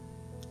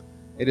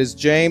It is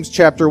James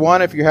chapter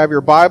 1 if you have your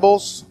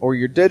Bibles or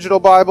your digital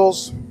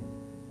Bibles.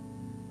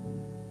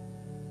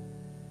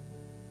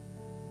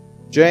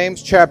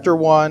 James chapter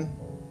 1,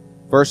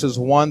 verses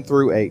 1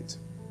 through 8. It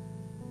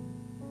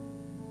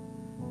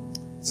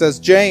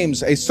says,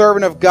 James, a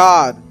servant of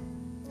God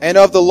and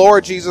of the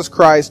Lord Jesus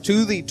Christ,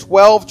 to the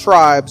 12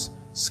 tribes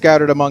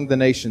scattered among the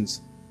nations,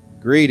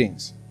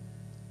 greetings.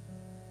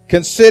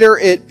 Consider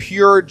it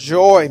pure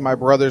joy, my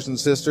brothers and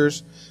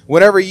sisters,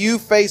 whenever you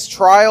face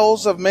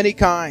trials of many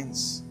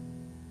kinds,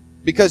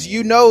 because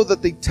you know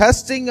that the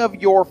testing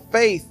of your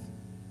faith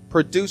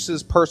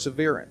produces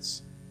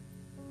perseverance.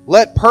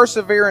 Let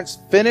perseverance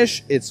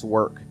finish its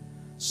work,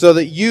 so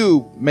that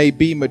you may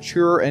be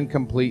mature and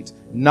complete,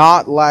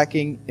 not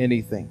lacking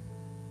anything.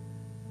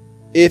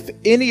 If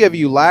any of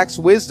you lacks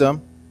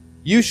wisdom,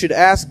 you should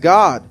ask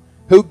God,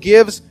 who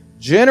gives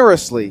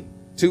generously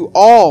to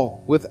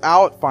all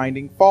without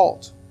finding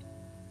fault,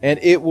 and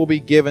it will be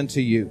given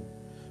to you.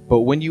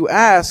 But when you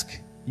ask,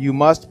 you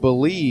must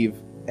believe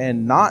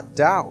and not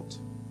doubt,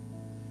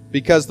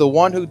 because the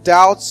one who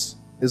doubts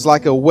is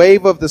like a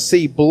wave of the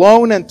sea,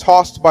 blown and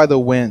tossed by the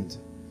wind.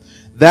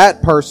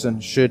 That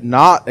person should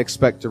not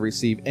expect to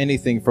receive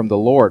anything from the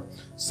Lord.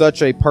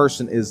 Such a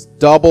person is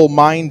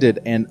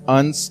double-minded and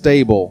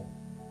unstable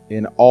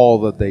in all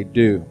that they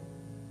do.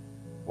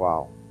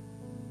 Wow.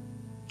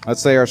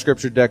 Let's say our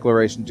scripture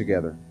declaration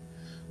together.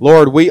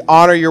 Lord, we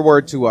honor your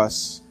word to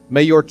us.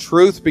 May your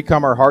truth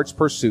become our heart's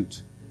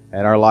pursuit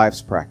and our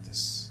life's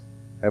practice.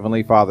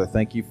 Heavenly Father,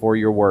 thank you for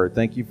your word.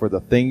 Thank you for the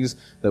things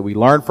that we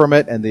learn from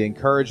it and the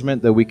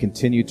encouragement that we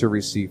continue to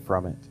receive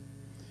from it.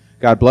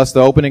 God, bless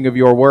the opening of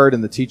your word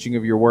and the teaching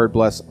of your word.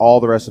 Bless all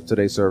the rest of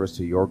today's service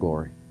to your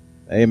glory.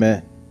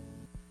 Amen.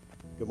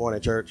 Good morning,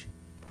 church.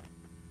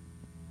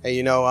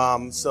 Hey,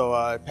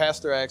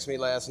 Pastor asked me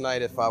last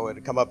night if I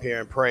would come up here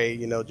and pray,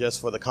 just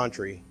for the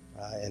country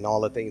and all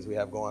the things we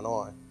have going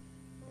on.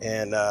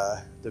 And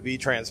to be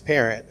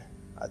transparent,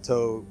 I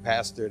told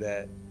Pastor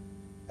that,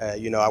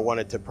 I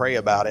wanted to pray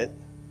about it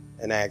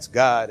and ask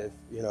God if,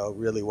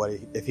 really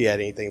if he had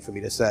anything for me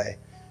to say.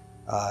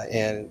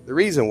 And the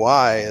reason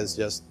why is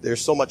just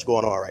there's so much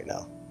going on right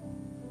now.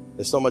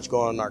 There's so much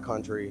going on in our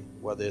country,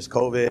 whether it's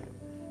COVID,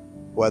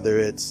 whether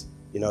it's,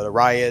 the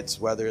riots,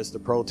 whether it's the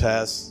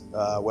protests,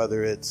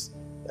 whether it's,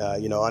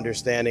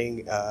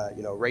 understanding,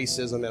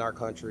 racism in our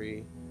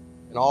country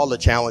and all the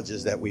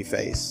challenges that we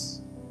face.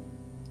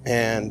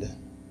 And,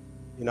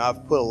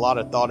 I've put a lot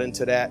of thought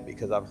into that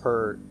because I've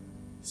heard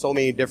so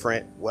many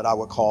different, what I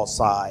would call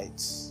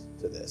sides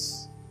to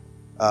this.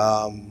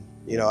 I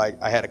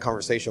had a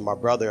conversation with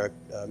my brother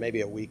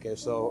maybe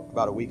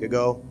about a week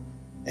ago,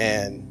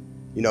 and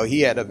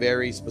he had a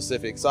very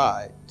specific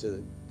side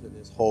to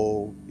this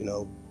whole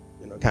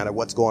kind of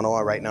what's going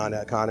on right now in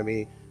the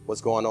economy,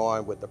 what's going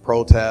on with the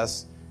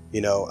protests,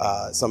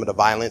 some of the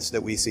violence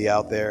that we see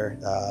out there,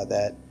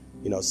 that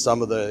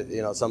some of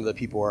the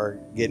people are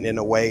getting in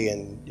the way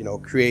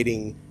and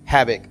creating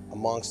havoc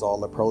amongst all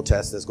the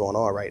protests that's going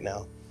on right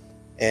now.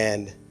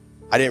 And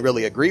I didn't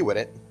really agree with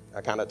it.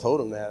 I kind of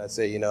told him that. I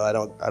said, I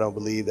don't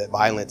believe that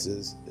violence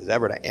is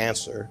ever the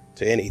answer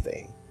to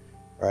anything,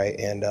 right?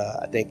 And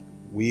I think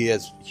we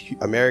as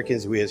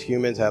Americans, we as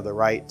humans have the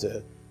right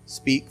to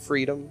speak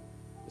freedom,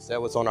 to say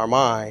what's on our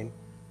mind.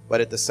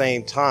 But at the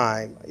same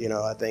time,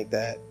 I think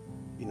that,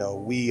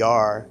 we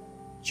are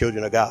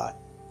children of God.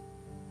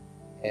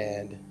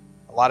 And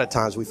a lot of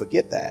times we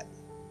forget that.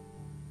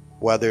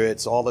 Whether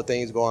it's all the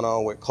things going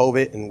on with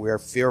COVID and we're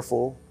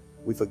fearful,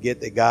 we forget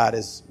that God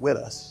is with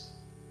us.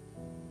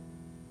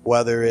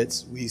 Whether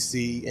it's we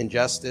see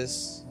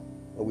injustice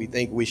or we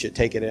think we should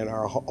take it in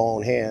our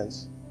own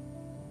hands,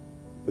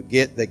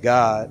 forget that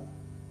God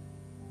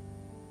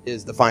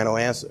is the final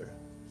answer.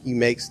 He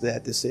makes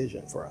that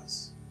decision for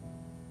us.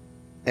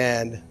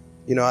 And,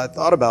 I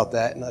thought about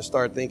that and I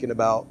started thinking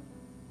about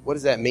what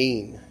does that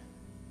mean?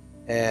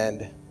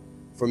 And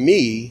for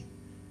me,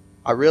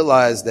 I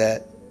realized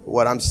that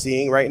what I'm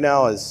seeing right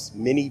now is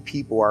many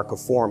people are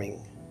conforming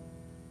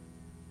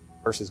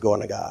versus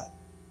going to God.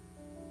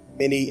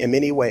 In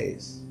many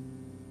ways,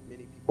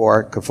 many people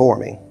are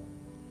conforming.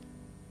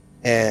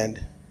 And,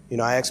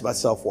 I ask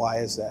myself, why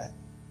is that?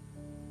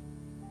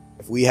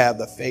 If we have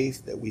the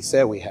faith that we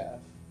said we have,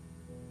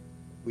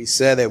 we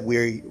said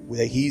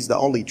that he's the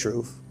only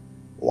truth,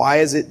 why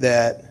is it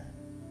that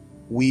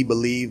we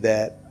believe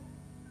that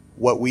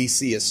what we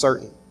see is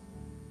certain?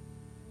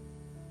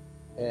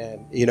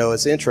 And,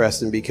 it's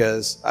interesting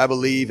because I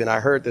believe, and I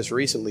heard this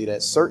recently,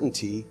 that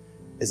certainty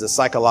is a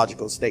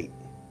psychological state.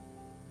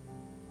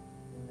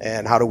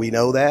 And how do we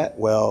know that?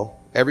 Well,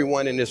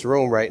 everyone in this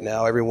room right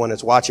now, everyone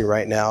that's watching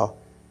right now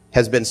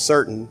has been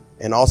certain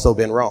and also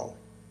been wrong.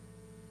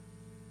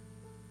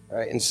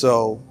 Right? And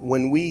so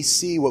when we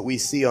see what we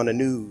see on the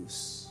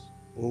news,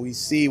 when we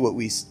see what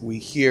we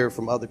hear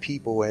from other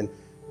people and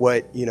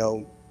what,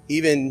 even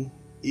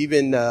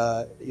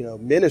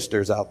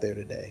ministers out there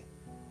today,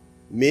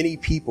 many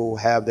people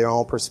have their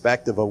own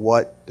perspective of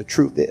what the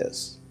truth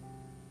is.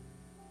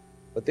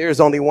 But there is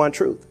only one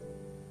truth,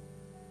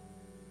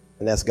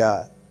 and that's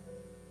God.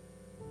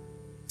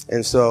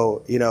 And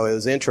so, it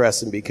was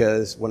interesting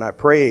because when I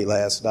prayed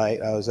last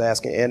night, I was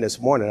asking, and this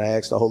morning, I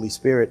asked the Holy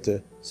Spirit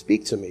to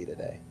speak to me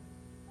today.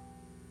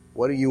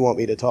 What do you want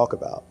me to talk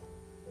about?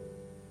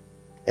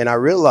 And I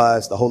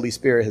realized the Holy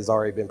Spirit has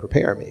already been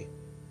preparing me.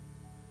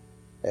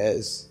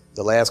 As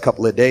the last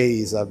couple of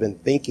days, I've been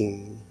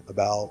thinking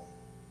about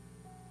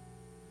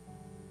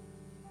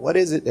what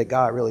is it that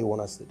God really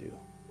wants us to do?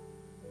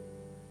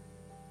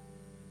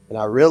 And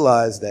I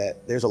realized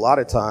that there's a lot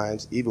of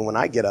times, even when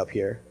I get up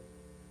here,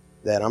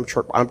 that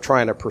I'm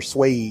trying to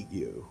persuade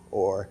you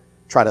or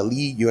try to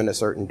lead you in a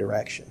certain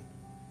direction.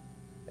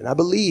 And I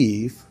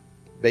believe,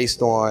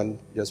 based on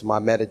just my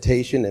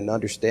meditation and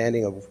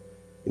understanding of,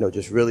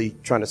 just really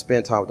trying to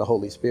spend time with the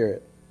Holy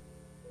Spirit,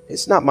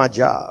 it's not my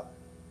job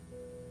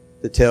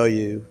to tell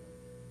you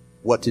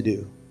what to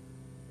do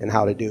and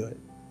how to do it.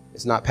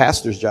 It's not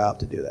pastor's job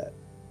to do that.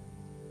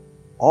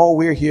 All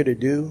we're here to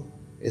do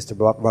is to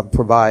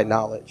provide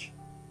knowledge,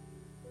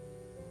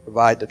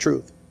 provide the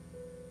truth.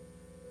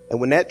 And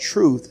when that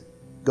truth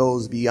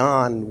goes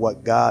beyond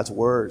what God's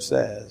word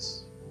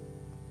says,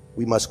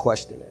 we must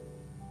question it.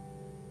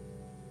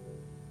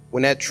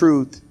 When that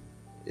truth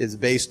is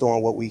based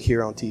on what we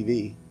hear on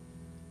TV,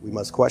 we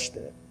must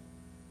question it.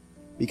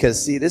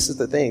 Because, see, this is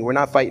the thing. We're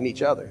not fighting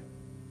each other.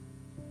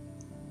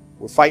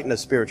 We're fighting a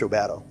spiritual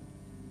battle.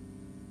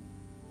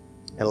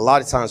 And a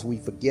lot of times we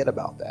forget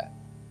about that.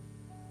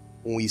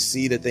 When we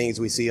see the things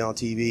we see on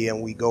TV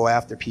and we go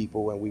after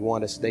people and we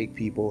want to stake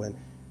people, and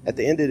at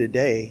the end of the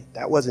day,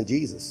 that wasn't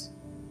Jesus.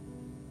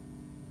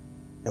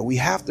 And we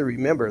have to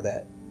remember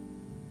that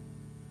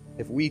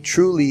if we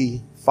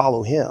truly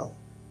follow him,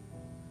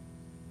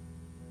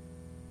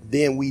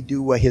 then we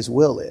do what his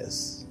will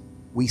is.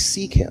 We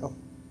seek him.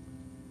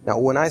 Now,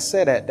 when I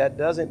say that, that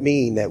doesn't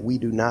mean that we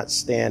do not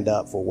stand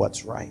up for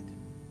what's right.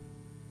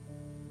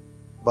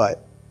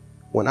 But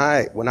when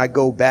I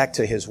go back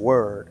to his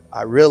word,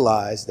 I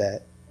realize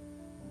that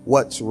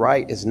what's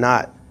right is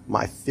not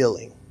my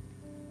feeling.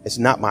 It's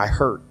not my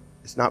hurt.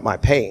 It's not my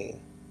pain.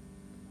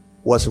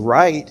 What's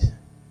right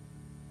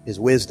is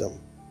wisdom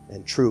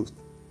and truth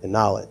and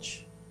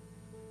knowledge.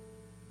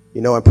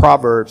 In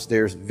Proverbs,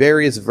 there's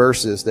various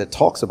verses that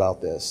talks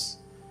about this.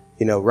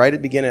 Right at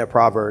the beginning of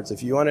Proverbs,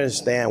 if you want to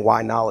understand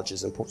why knowledge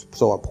is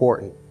so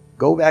important,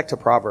 go back to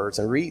Proverbs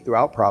and read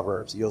throughout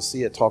Proverbs. You'll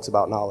see it talks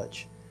about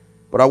knowledge.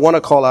 But I want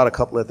to call out a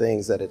couple of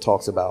things that it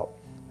talks about.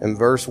 In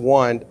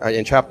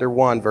chapter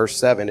 1, verse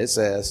 7, it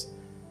says,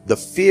 "The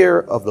fear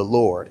of the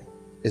Lord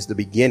is the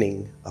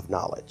beginning of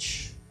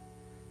knowledge.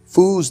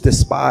 Fools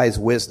despise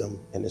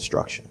wisdom and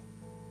instruction."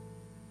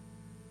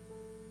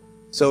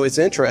 So it's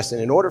interesting.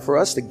 In order for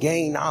us to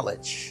gain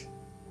knowledge,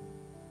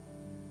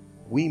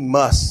 we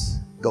must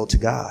go to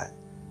God.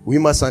 We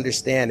must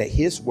understand that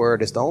his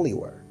word is the only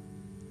word.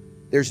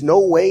 There's no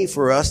way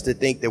for us to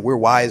think that we're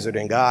wiser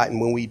than God. And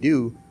when we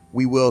do,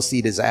 we will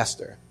see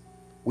disaster.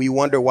 We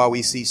wonder why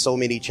we see so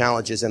many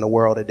challenges in the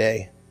world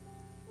today.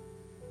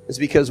 It's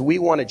because we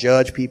want to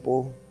judge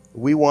people.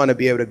 We want to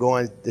be able to go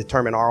and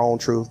determine our own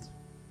truth.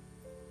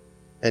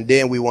 And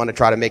then we want to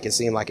try to make it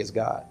seem like it's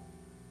God.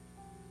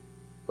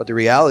 But the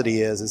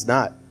reality is, it's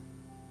not.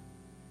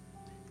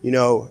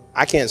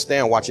 I can't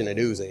stand watching the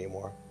news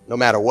anymore. No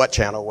matter what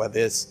channel, whether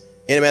it's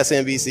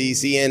MSNBC,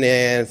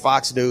 CNN,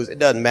 Fox News, it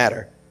doesn't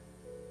matter.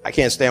 I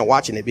can't stand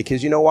watching it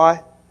because you know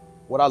why?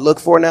 What I look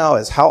for now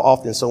is how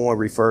often someone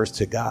refers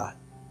to God.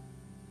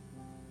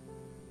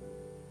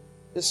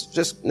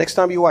 Just next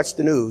time you watch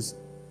the news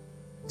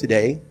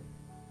today,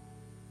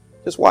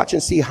 just watch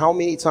and see how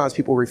many times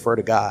people refer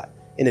to God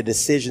in the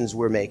decisions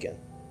we're making.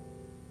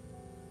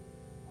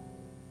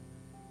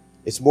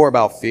 It's more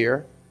about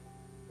fear.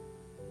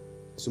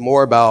 It's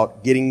more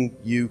about getting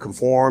you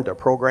conformed or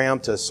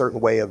programmed to a certain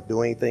way of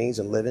doing things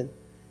and living.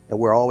 And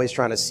we're always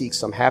trying to seek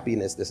some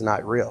happiness that's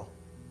not real.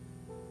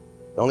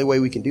 The only way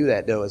we can do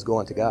that, though, is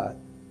going to God.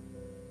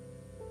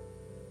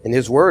 And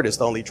his word is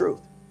the only truth.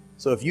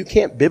 So if you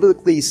can't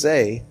biblically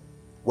say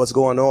what's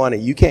going on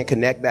and you can't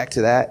connect back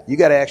to that, you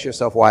got to ask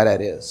yourself why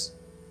that is.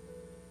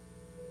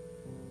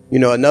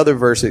 Another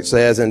verse, it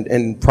says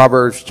in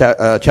Proverbs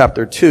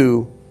chapter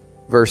 2,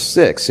 verse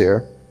 6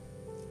 here,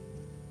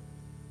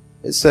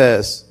 it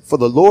says, "For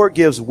the Lord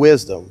gives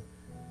wisdom.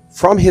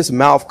 From his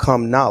mouth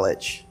come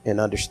knowledge and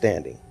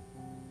understanding."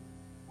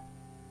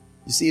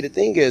 You see, the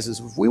thing is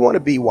if we want to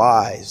be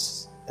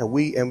wise, and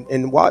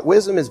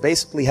wisdom is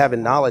basically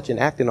having knowledge and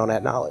acting on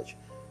that knowledge.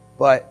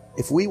 But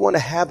if we want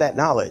to have that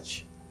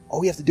knowledge, all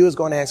we have to do is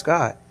go and ask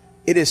God.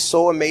 It is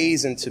so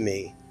amazing to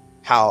me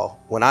how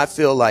when I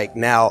feel like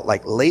now,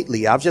 like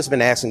lately, I've just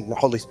been asking the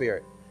Holy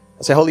Spirit.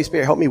 I say, Holy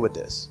Spirit, help me with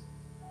this.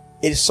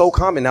 It is so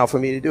common now for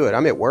me to do it.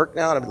 I'm at work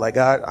now and I'm like,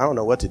 God, I don't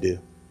know what to do.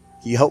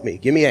 Can you help me?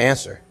 Give me an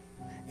answer.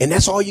 And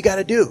that's all you got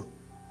to do.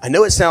 I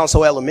know it sounds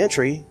so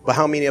elementary, but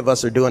how many of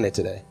us are doing it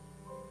today?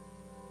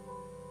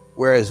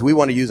 Whereas we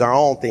want to use our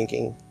own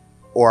thinking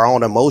or our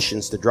own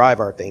emotions to drive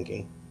our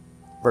thinking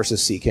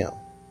versus seek him.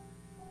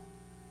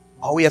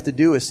 All we have to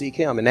do is seek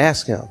him and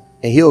ask him,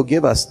 and he'll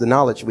give us the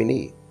knowledge we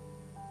need.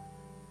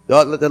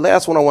 The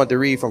last one I want to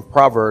read from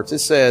Proverbs, it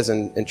says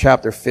in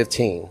chapter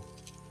 15,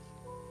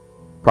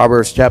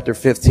 Proverbs chapter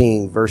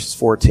 15, verse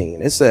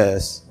 14, it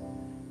says,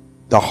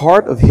 the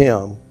heart of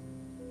him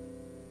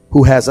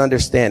who has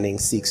understanding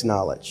seeks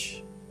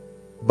knowledge,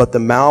 but the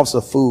mouths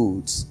of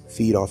fools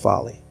feed on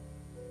folly.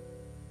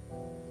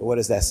 What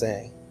is that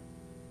saying?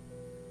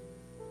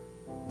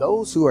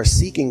 Those who are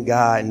seeking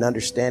God and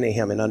understanding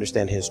him and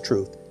understanding his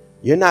truth,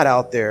 you're not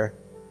out there,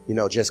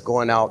 just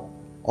going out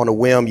on a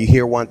whim. You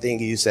hear one thing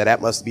and you say,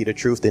 that must be the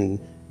truth, and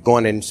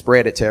going and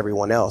spread it to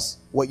everyone else.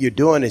 What you're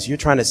doing is you're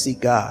trying to seek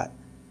God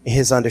and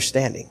his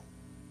understanding.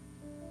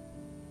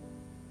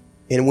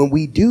 And when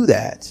we do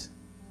that,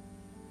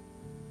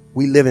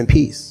 we live in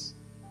peace.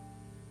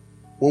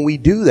 When we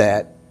do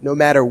that, no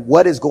matter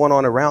what is going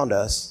on around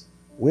us,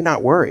 we're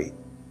not worried,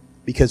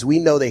 because we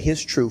know that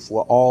his truth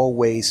will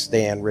always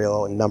stand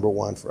real and number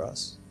one for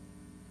us.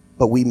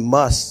 But we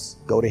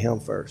must go to him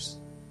first.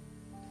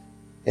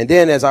 And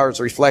then as I was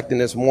reflecting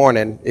this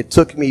morning, it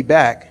took me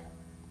back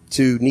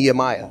to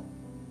Nehemiah.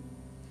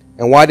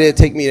 And why did it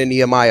take me to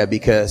Nehemiah?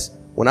 Because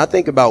when I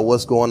think about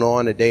what's going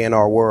on today in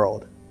our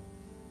world,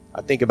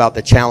 I think about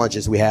the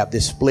challenges we have,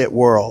 this split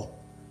world,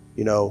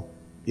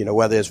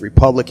 whether it's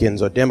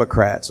Republicans or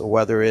Democrats, or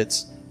whether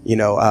it's,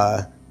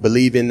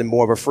 believing in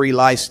more of a free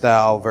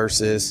lifestyle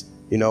versus,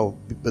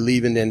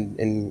 believing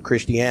in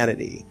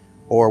Christianity,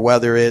 or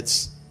whether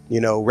it's,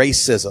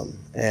 racism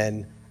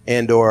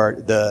and or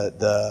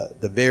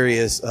the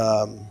various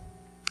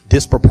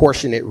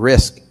disproportionate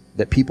risk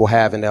that people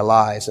have in their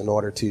lives in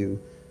order to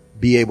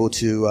be able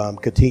to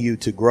continue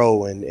to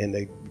grow and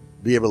to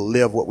be able to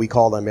live what we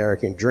call the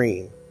American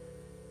dream.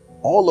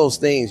 All those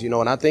things,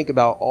 when I think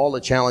about all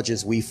the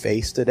challenges we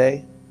face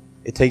today,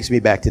 it takes me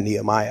back to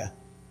Nehemiah.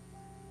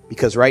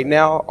 Because right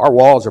now, our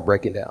walls are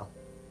breaking down.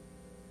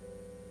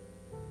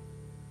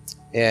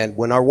 And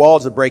when our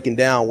walls are breaking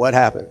down, what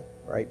happened?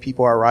 Right?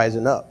 People are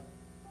rising up.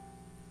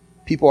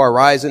 People are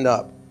rising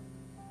up.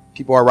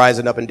 People are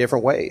rising up in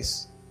different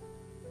ways.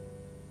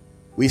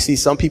 We see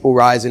some people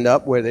rising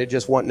up where they're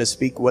just wanting to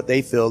speak what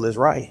they feel is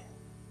right.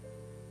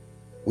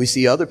 We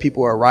see other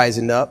people are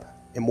rising up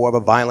in more of a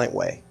violent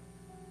way.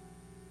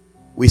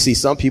 We see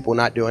some people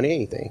not doing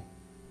anything.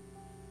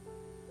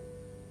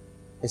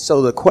 And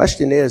so the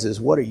question is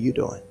what are you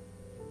doing?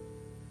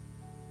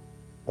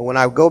 And when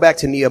I go back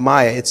to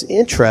Nehemiah, it's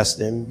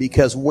interesting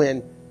because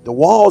when the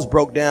walls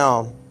broke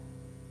down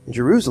in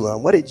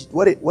Jerusalem, what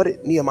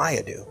did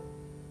Nehemiah do?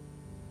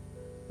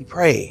 He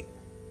prayed.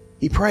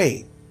 He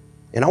prayed.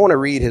 And I want to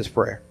read his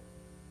prayer.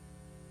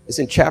 It's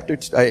in chapter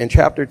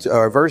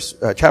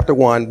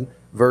 1,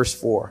 verse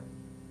 4.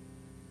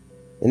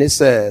 And it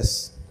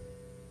says,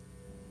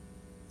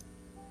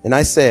 and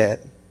I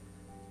said,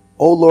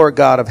 O Lord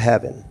God of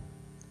heaven,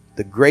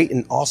 the great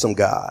and awesome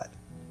God,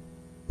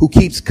 who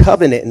keeps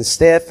covenant and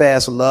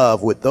steadfast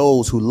love with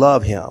those who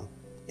love him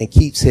and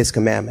keeps his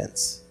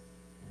commandments.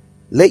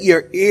 Let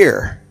your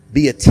ear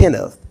be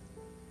attentive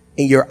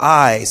and your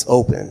eyes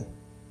open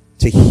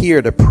to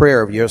hear the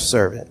prayer of your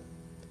servant,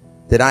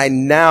 that I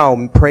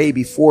now pray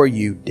before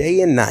you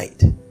day and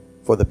night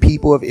for the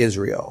people of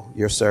Israel,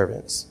 your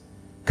servants,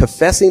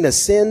 confessing the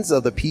sins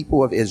of the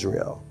people of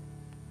Israel,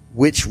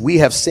 which we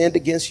have sinned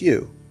against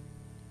you.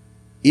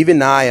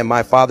 Even I and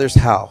my father's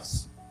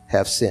house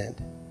have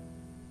sinned.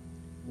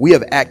 We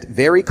have acted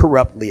very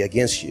corruptly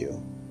against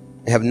you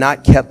and have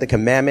not kept the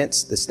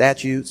commandments, the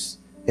statutes,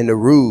 and the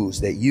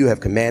rules that you have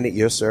commanded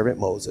your servant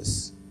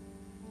Moses.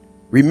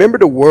 Remember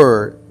the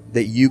word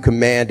that you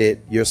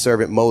commanded your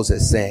servant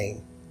Moses,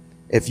 saying,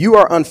 if you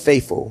are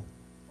unfaithful,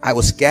 I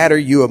will scatter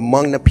you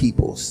among the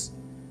peoples.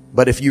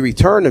 But if you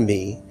return to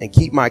me and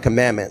keep my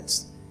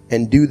commandments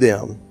and do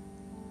them,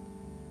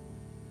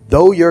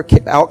 though your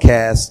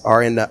outcasts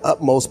are in the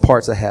utmost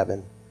parts of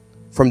heaven,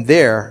 from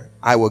there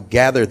I will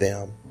gather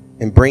them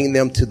and bring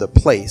them to the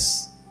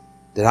place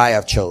that I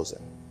have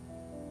chosen,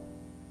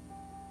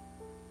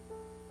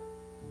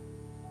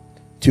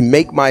 to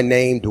make my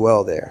name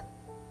dwell there.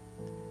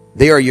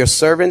 They are your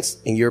servants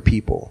and your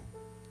people,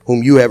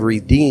 whom you have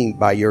redeemed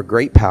by your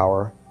great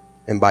power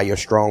and by your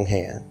strong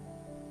hand.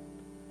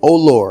 O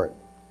Lord,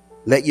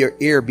 let your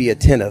ear be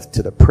attentive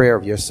to the prayer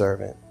of your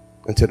servant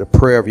and to the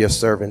prayer of your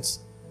servants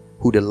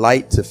who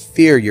delight to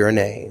fear your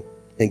name,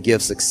 and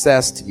give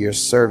success to your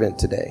servant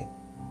today,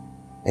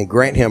 and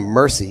grant him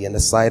mercy in the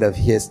sight of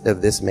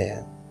this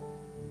man.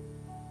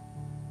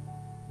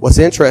 What's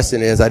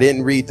interesting is I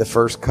didn't read the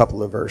first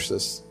couple of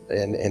verses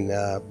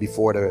and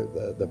before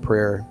the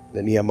prayer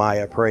that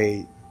Nehemiah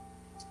prayed.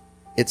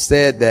 It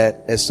said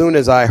that as soon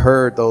as I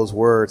heard those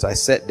words, I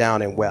sat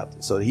down and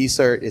wept. So he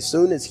said, as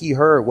soon as he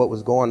heard what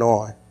was going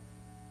on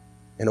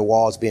and the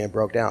walls being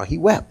broke down, he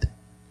wept,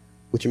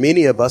 which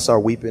many of us are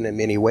weeping in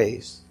many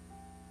ways.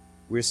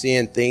 We're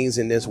seeing things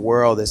in this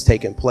world that's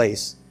taking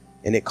place,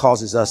 and it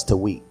causes us to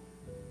weep.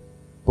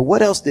 But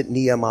what else did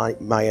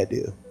Nehemiah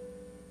do?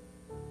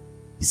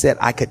 He said,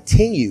 I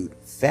continued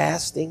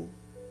fasting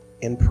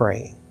and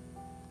praying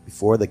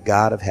before the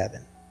God of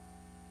heaven.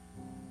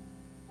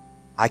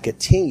 I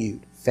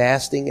continued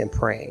fasting and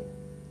praying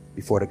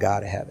before the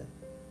God of heaven.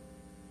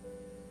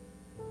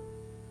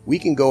 We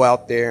can go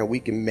out there and we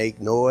can make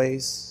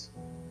noise.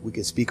 We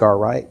can speak our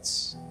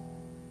rights.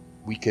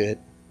 We could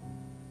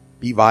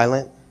be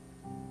violent.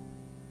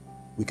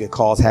 We could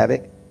cause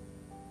havoc.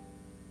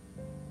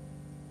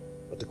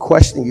 But the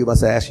question you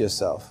must ask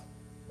yourself,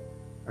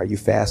 are you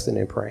fasting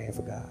and praying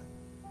for God?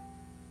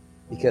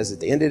 Because at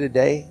the end of the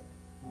day,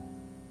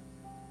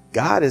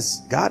 God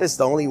is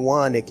the only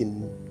one that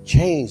can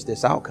change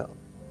this outcome.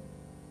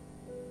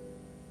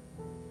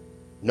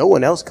 No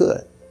one else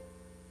could.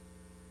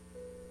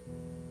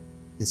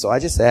 And so I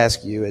just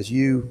ask you, as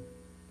you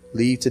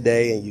leave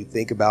today and you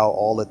think about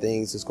all the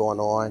things that's going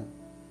on,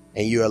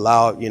 and you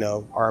allow,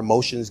 our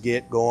emotions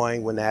get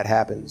going when that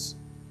happens,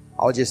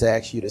 I'll just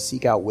ask you to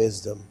seek out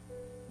wisdom.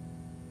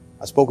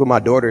 I spoke with my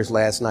daughters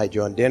last night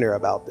during dinner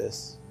about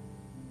this,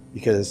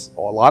 because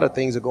a lot of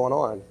things are going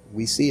on.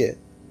 We see it.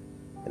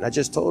 And I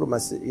just told them, I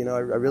said, I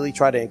really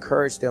try to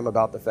encourage them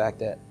about the fact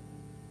that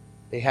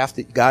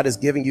God is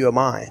giving you a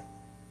mind.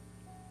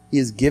 He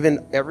has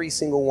given every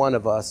single one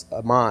of us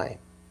a mind.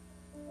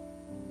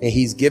 And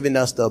he's given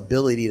us the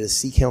ability to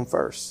seek him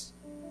first.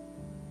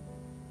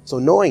 So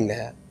knowing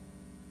that,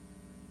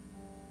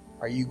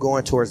 are you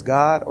going towards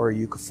God, or are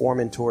you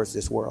conforming towards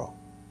this world?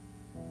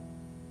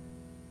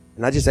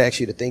 And I just ask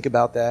you to think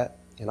about that.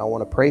 And I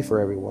want to pray for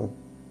everyone,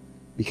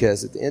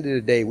 because at the end of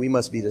the day, we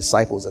must be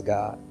disciples of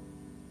God.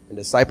 And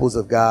disciples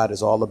of God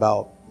is all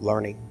about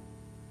learning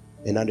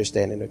and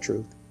understanding the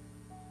truth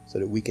so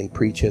that we can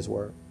preach his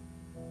word.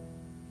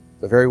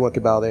 So if everyone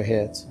could bow their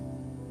heads.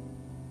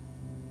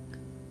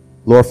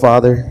 Lord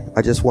Father,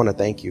 I just want to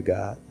thank you,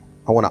 God.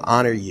 I want to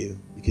honor you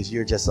because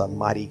you're just a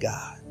mighty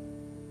God.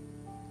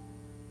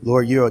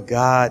 Lord, you're a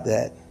God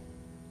that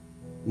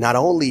not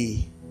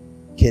only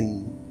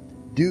can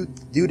do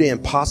the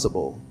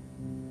impossible,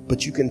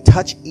 but you can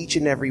touch each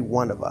and every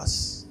one of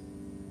us,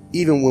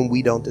 even when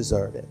we don't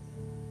deserve it.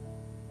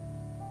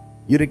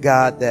 You're the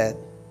God that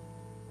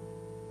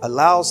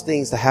allows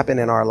things to happen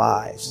in our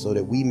lives so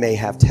that we may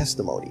have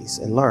testimonies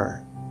and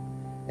learn.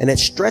 And it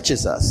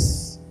stretches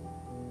us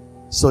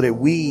so that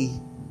we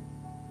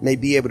may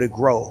be able to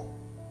grow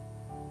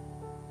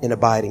and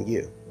abide in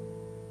you.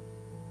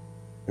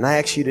 And I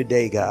ask you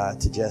today,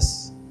 God, to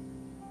just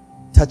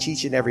touch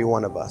each and every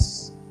one of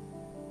us.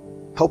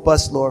 Help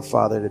us, Lord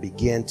Father, to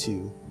begin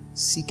to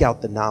seek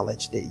out the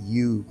knowledge that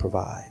you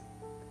provide.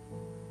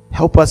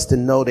 Help us to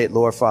know that,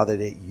 Lord Father,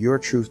 that your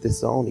truth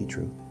is the only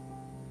truth.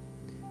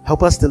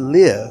 Help us to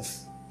live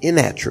in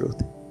that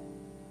truth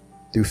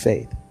through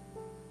faith.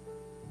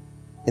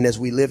 And as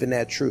we live in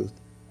that truth,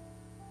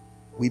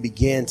 we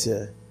begin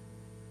to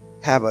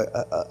have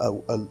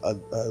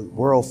a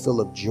world full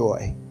of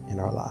joy in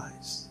our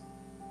lives.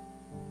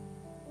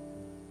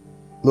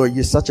 Lord,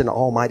 you're such an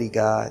almighty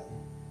God.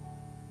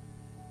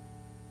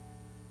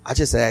 I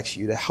just ask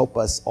you to help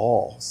us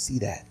all see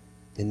that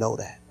and know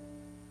that.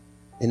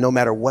 And no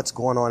matter what's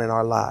going on in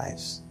our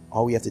lives,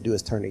 all we have to do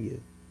is turn to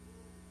you.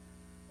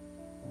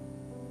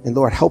 And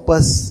Lord, help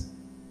us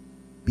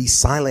be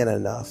silent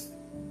enough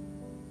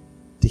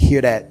to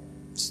hear that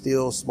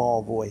still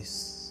small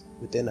voice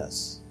within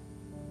us.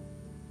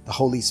 The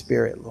Holy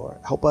Spirit, Lord.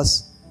 Help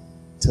us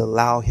to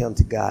allow him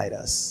to guide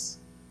us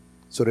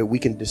so that we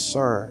can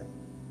discern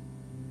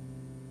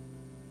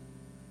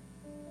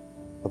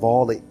of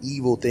all the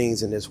evil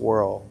things in this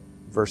world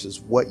versus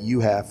what you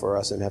have for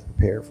us and have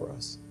prepared for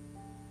us.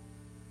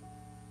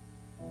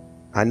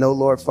 I know,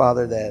 Lord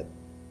Father, that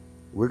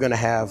we're going to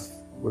have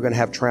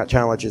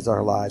challenges in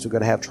our lives. We're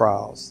going to have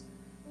trials.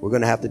 We're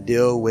going to have to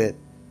deal with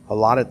a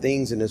lot of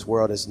things in this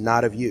world that's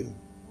not of you,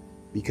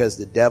 because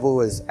the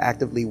devil is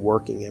actively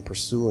working and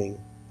pursuing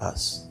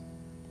us,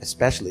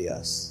 especially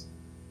us.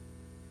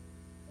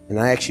 And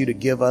I ask you to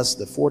give us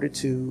the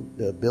fortitude,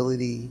 the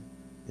ability,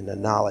 and the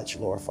knowledge,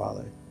 Lord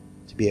Father,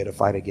 to be able to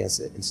fight against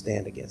it and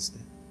stand against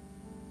it.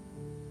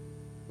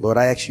 Lord,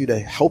 I ask you to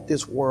help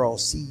this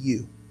world see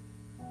you.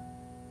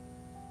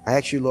 I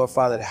ask you, Lord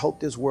Father, to help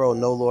this world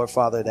know, Lord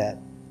Father, that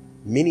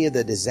many of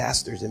the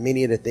disasters and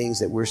many of the things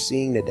that we're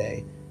seeing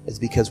today is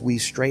because we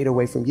strayed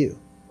away from you.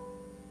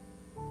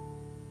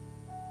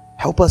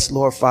 Help us,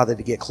 Lord Father,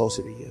 to get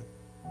closer to you.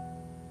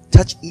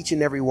 Touch each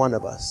and every one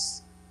of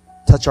us.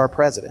 Touch our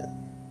president.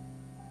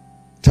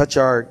 Touch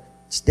our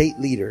state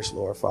leaders,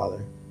 Lord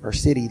Father, our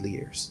city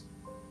leaders.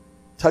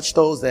 Touch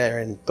those that are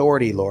in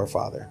authority, Lord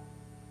Father,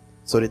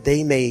 so that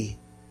they may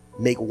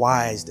make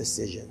wise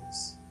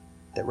decisions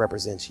that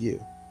represents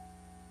you.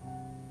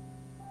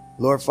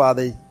 Lord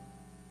Father,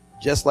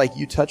 just like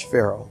you touched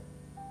Pharaoh,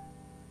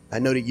 I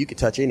know that you could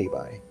touch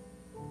anybody.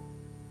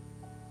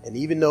 And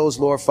even those,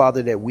 Lord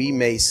Father, that we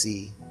may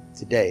see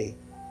today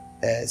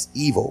as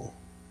evil,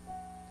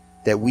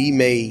 that we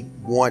may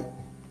want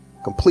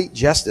complete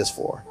justice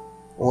for,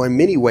 or in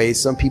many ways,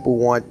 some people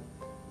want,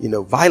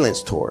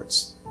 violence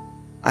towards.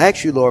 I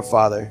ask you, Lord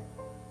Father,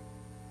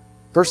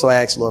 first of all,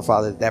 I ask, Lord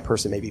Father, that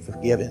person may be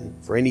forgiven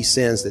for any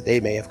sins that they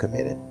may have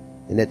committed,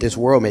 and that this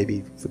world may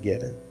be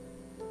forgiven.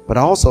 But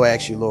I also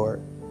ask you,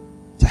 Lord,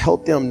 to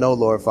help them know,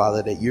 Lord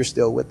Father, that you're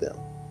still with them.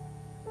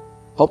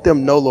 Help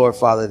them know, Lord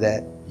Father,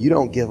 that you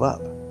don't give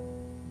up.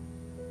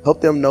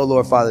 Help them know,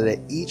 Lord Father, that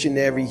each and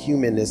every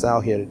human that's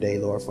out here today,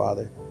 Lord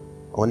Father,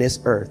 on this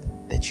earth,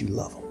 that you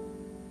love them.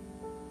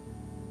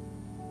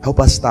 Help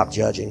us stop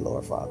judging,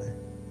 Lord Father,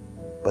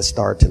 but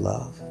start to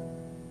love.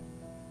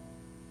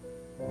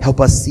 Help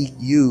us seek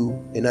you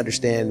and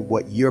understand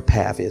what your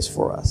path is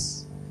for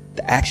us.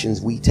 The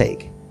actions we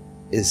take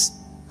is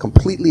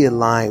completely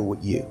aligned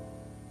with you.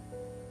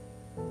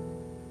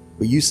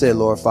 But you said,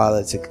 Lord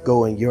Father, to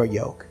go in your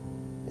yoke.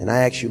 And I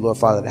ask you, Lord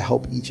Father, to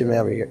help each and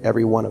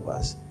every one of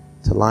us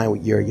to align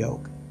with your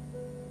yoke.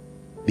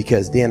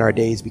 Because then our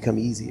days become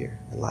easier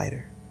and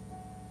lighter.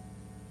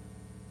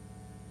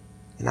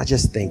 And I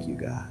just thank you,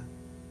 God.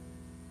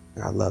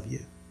 And I love you.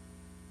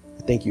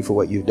 I thank you for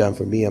what you've done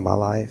for me in my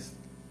life.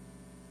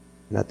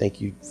 And I thank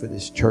you for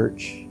this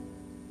church.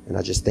 And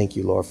I just thank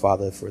you, Lord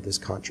Father, for this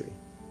country.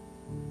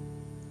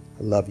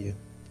 I love you.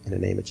 In the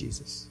name of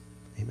Jesus.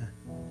 Amen.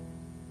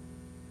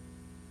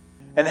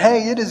 And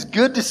hey, it is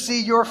good to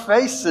see your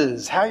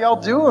faces. How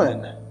y'all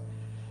doing?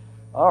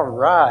 All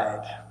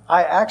right.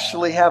 I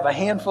actually have a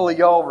handful of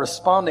y'all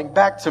responding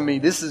back to me.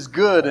 This is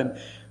good. And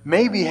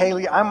maybe,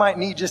 Haley, I might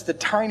need just a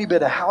tiny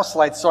bit of house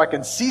light so I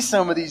can see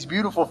some of these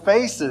beautiful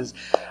faces.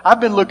 I've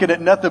been looking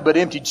at nothing but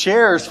empty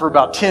chairs for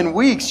about 10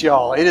 weeks,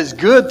 y'all. It is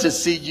good to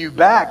see you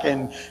back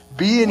and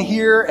being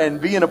here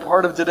and being a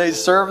part of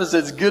today's service.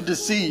 It's good to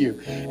see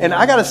you. And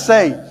I got to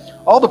say,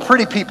 all the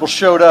pretty people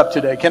showed up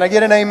today. Can I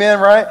get an amen,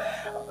 right?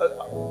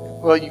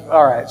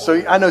 All right.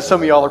 So I know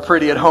some of y'all are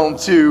pretty at home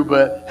too,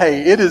 but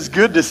hey, it is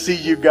good to see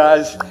you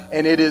guys,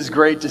 and it is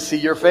great to see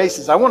your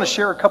faces. I want to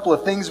share a couple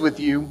of things with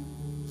you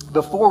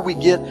before we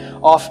get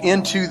off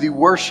into the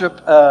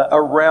worship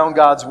around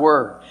God's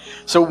Word.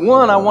 So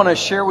one, I want to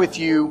share with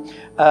you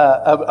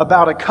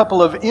about a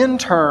couple of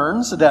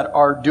interns that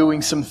are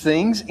doing some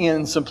things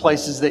in some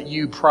places that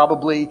you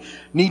probably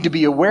need to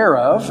be aware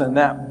of. And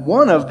that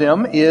one of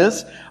them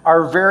is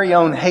our very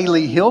own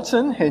Haley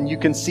Hilton. And you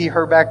can see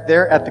her back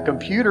there at the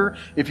computer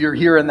if you're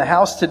here in the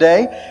house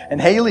today. And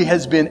Haley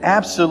has been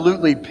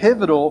absolutely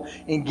pivotal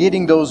in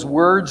getting those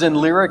words and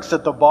lyrics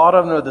at the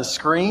bottom of the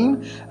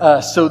screen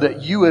so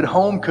that you at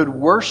home could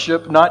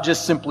worship, not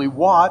just simply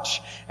watch.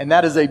 And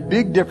that is a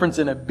big difference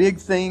and a big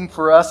thing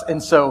for us.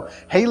 And so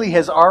Haley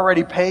has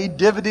already paid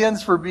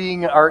dividends for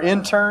being our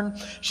intern.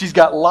 She's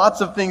got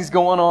lots of things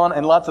going on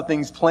and lots of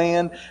things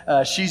planned.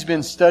 She's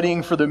been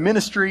studying for the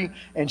ministry,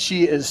 and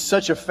she is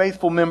such a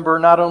faithful member,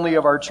 not only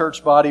of our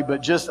church body,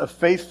 but just a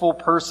faithful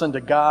person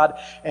to God.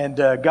 And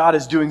God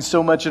is doing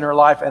so much in her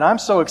life. And I'm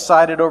so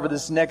excited over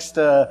this next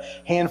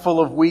handful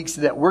of weeks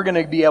that we're going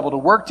to be able to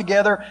work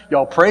together.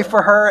 Y'all pray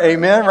for her.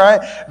 Amen,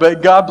 right?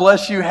 But God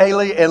bless you,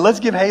 Haley. And let's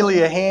give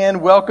Haley a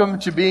hand. Welcome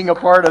to being a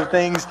part of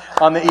things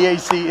on the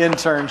EAC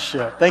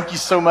internship. Thank you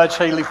so much,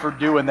 Haley, for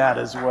doing that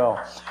as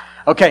well.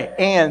 Okay,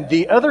 and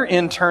the other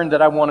intern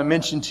that I want to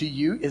mention to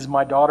you is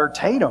my daughter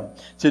Tatum.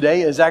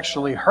 Today is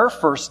actually her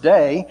first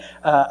day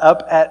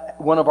up at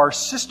one of our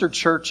sister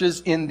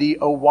churches in the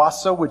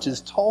Owasso, which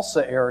is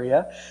Tulsa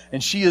area,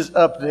 and she is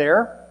up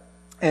there.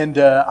 And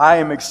I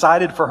am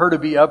excited for her to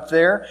be up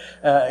there,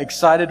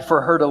 excited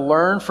for her to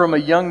learn from a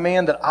young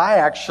man that I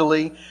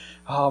actually...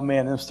 Oh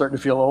man, I'm starting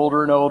to feel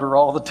older and older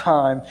all the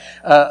time.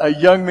 A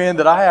young man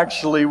that I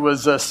actually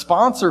was a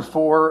sponsor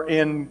for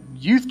in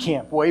youth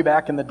camp way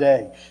back in the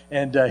day.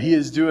 And he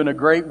is doing a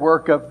great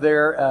work up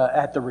there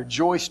at the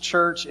Rejoice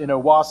Church in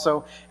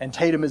Owasso. And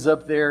Tatum is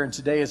up there, and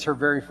today is her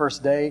very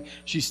first day.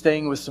 She's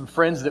staying with some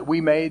friends that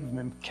we made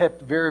and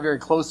kept very, very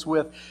close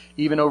with,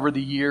 even over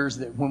the years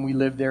that when we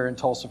lived there in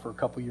Tulsa for a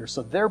couple years.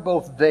 So they're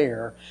both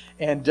there.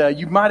 And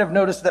you might have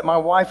noticed that my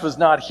wife was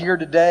not here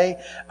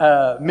today.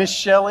 Miss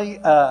Shelley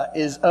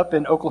is up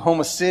in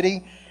Oklahoma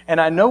City. And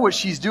I know what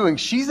she's doing.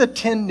 She's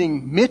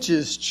attending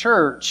Mitch's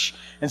church.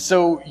 And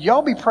so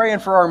y'all be praying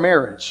for our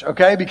marriage,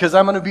 okay? Because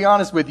I'm going to be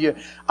honest with you.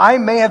 I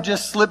may have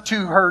just slipped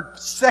to her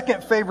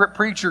second favorite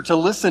preacher to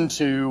listen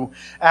to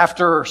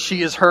after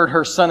she has heard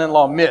her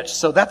son-in-law Mitch.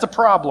 So that's a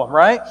problem,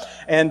 right?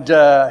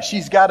 And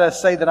she's got to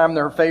say that I'm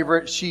her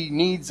favorite. She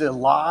needs a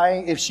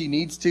lie if she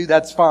needs to.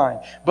 That's fine.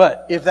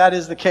 But if that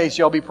is the case,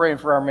 y'all be praying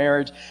for our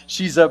marriage.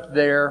 She's up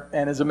there.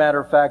 And as a matter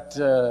of fact,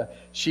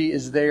 she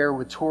is there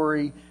with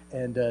Tori.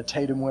 And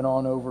Tatum went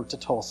on over to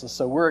Tulsa.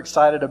 So we're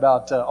excited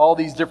about all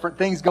these different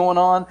things going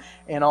on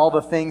and all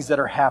the things that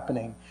are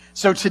happening.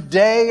 So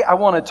today I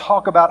want to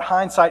talk about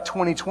Hindsight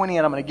 2020,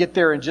 and I'm going to get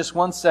there in just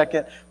one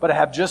second, but I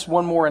have just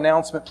one more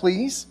announcement,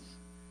 please.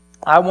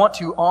 I want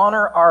to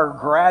honor our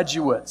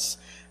graduates.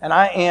 And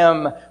I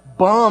am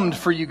bummed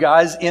for you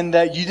guys in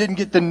that you didn't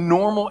get the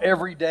normal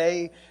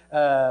everyday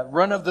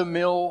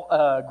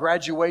run-of-the-mill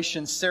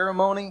graduation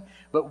ceremony,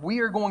 but we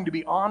are going to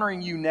be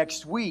honoring you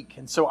next week,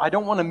 and so I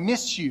don't want to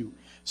miss you.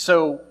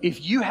 So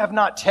if you have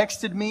not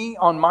texted me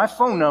on my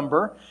phone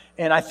number,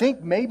 and I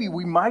think maybe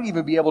we might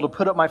even be able to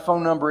put up my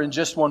phone number in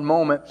just one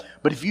moment,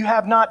 but if you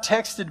have not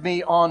texted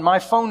me on my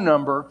phone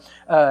number,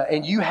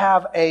 and you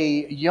have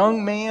a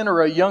young man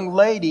or a young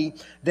lady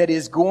that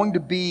is going to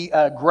be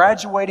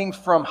graduating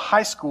from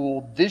high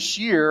school this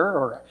year,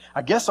 or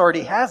I guess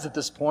already has at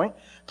this point,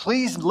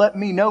 please let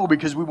me know,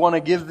 because we want to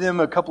give them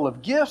a couple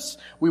of gifts.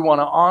 We want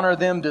to honor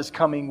them this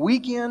coming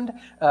weekend.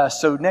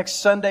 So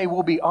next Sunday,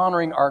 we'll be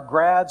honoring our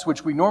grads,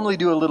 which we normally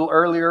do a little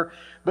earlier.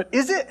 But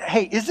is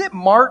it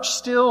March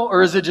still,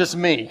 or is it just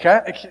me?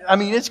 I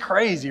mean, it's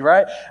crazy,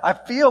 right? I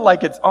feel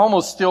like it's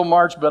almost still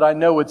March, but I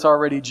know it's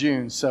already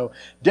June. So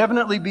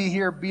definitely be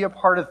here, be a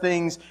part of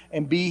things,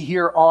 and be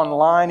here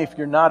online if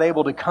you're not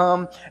able to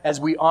come as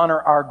we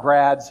honor our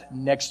grads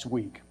next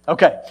week.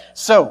 Okay,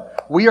 so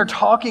we are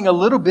talking a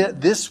little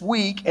bit this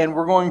week, and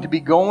we're going to be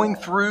going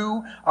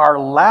through our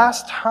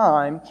last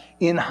time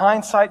in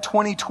Hindsight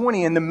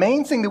 2020. And the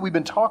main thing that we've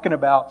been talking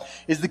about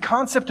is the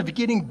concept of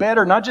getting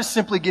better, not just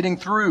simply getting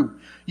through.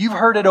 You've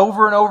heard it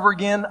over and over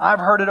again. I've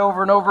heard it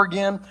over and over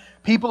again.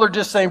 People are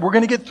just saying, we're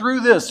going to get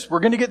through this. We're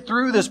going to get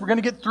through this. We're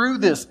going to get through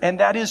this. And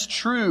that is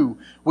true.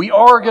 We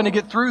are going to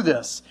get through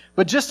this.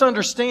 But just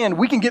understand,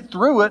 we can get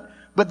through it,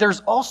 but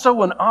there's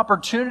also an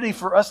opportunity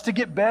for us to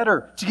get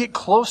better, to get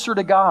closer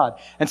to God.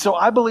 And so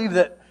I believe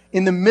that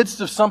in the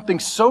midst of something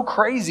so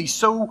crazy,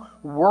 so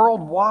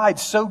worldwide,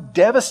 so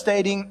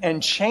devastating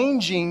and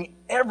changing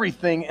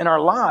everything in our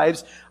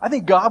lives, I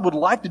think God would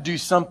like to do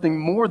something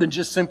more than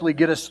just simply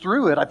get us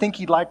through it. I think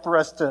He'd like for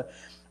us to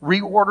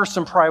reorder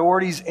some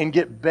priorities and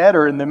get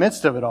better in the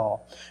midst of it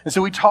all. And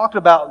so we talked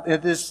about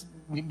this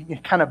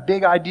kind of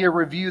big idea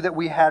review that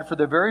we had for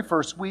the very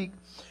first week,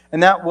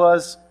 and that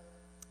was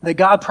that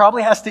God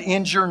probably has to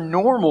end your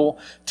normal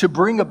to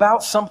bring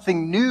about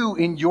something new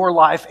in your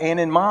life and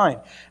in mine.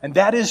 And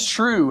that is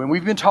true. And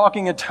we've been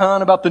talking a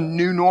ton about the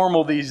new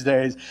normal these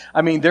days.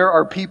 I mean, there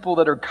are people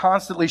that are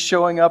constantly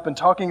showing up and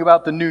talking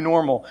about the new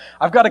normal.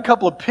 I've got a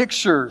couple of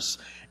pictures,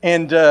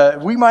 and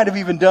we might have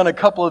even done a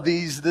couple of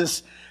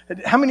these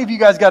How many of you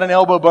guys got an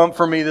elbow bump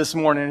from me this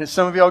morning? Did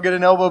some of y'all get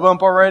an elbow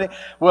bump already?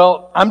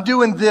 Well, I'm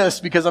doing this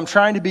because I'm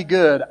trying to be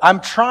good.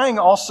 I'm trying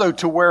also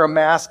to wear a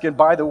mask. And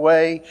by the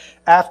way,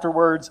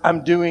 afterwards,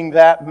 I'm doing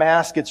that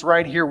mask. It's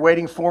right here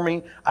waiting for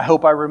me. I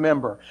hope I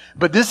remember.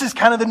 But this is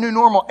kind of the new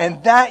normal.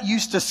 And that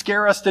used to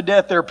scare us to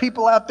death. There are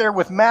people out there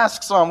with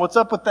masks on. What's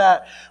up with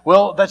that?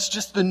 Well, that's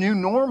just the new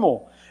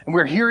normal. And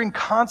we're hearing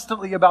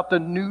constantly about the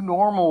new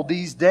normal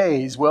these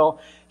days. Well,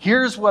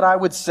 here's what I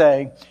would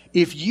say.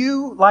 If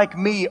you, like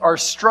me, are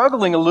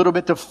struggling a little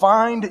bit to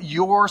find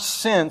your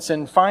sense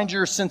and find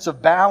your sense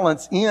of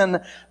balance in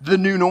the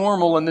new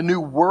normal and the new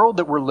world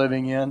that we're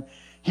living in,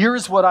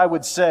 here's what I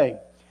would say.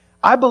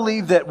 I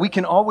believe that we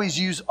can always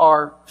use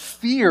our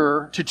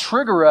fear to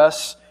trigger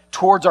us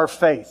towards our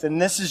faith.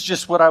 And this is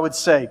just what I would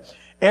say.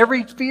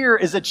 Every fear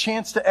is a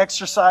chance to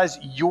exercise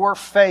your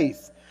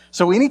faith.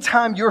 So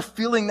anytime you're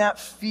feeling that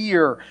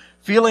fear,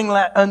 feeling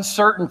that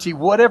uncertainty,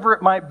 whatever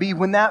it might be,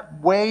 when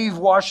that wave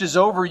washes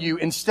over you,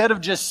 instead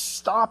of just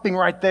stopping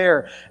right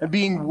there and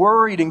being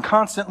worried and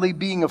constantly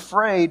being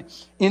afraid,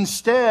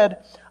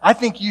 instead, I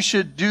think you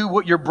should do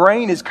what your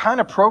brain is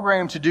kind of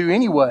programmed to do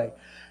anyway.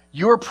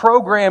 You're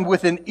programmed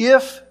with an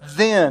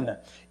if-then.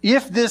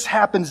 If this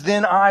happens,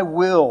 then I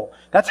will.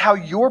 That's how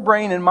your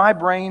brain and my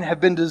brain have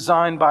been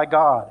designed by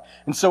God.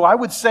 And so I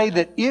would say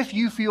that if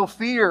you feel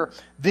fear,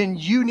 then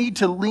you need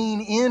to lean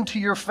into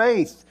your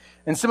faith.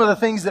 And some of the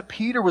things that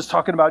Peter was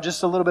talking about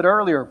just a little bit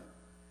earlier.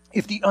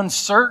 If the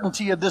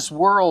uncertainty of this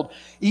world,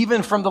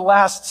 even from the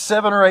last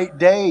 7 or 8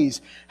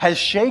 days, has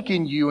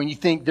shaken you and you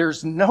think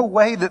there's no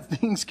way that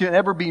things can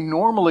ever be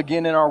normal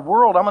again in our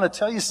world, I'm going to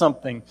tell you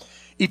something.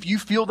 If you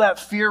feel that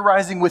fear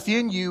rising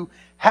within you,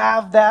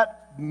 have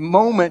that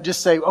moment,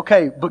 just say,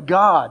 okay, but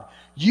God,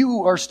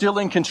 you are still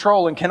in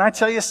control. And can I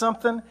tell you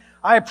something?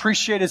 I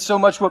appreciated so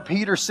much what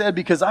Peter said,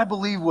 because I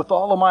believe with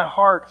all of my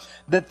heart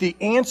that the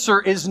answer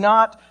is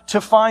not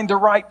to find the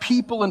right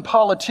people and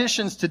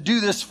politicians to do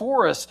this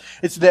for us.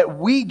 It's that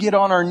we get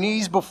on our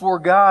knees before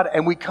God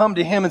and we come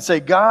to Him and say,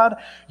 God,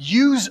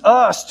 use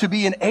us to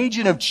be an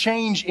agent of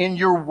change in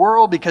your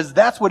world, because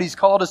that's what He's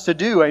called us to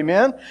do.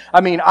 Amen?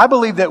 I mean, I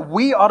believe that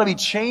we ought to be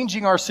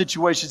changing our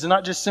situations and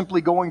not just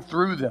simply going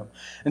through them.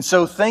 And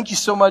so thank you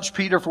so much,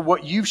 Peter, for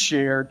what you've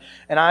shared.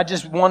 And I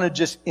just want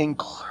to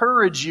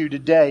encourage you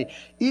today.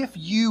 If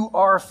you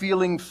are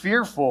feeling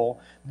fearful,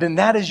 then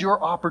that is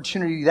your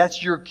opportunity.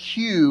 That's your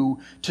cue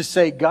to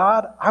say,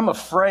 God, I'm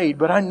afraid,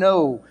 but I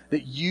know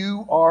that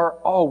you are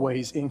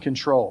always in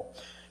control.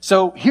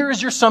 So here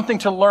is your something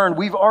to learn.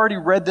 We've already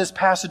read this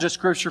passage of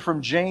Scripture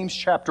from James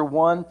chapter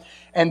 1,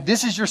 and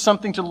this is your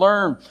something to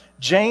learn.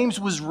 James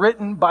was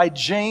written by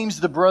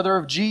James, the brother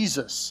of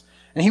Jesus,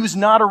 and he was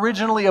not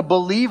originally a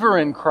believer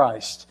in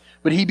Christ,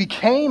 but he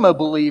became a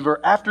believer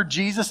after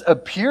Jesus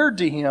appeared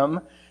to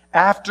him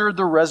after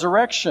the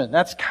resurrection.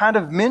 That's kind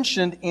of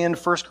mentioned in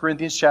 1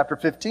 Corinthians chapter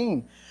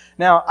 15.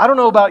 Now, I don't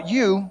know about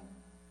you,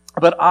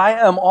 but I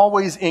am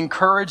always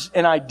encouraged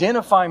and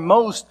identify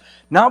most,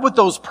 not with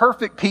those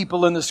perfect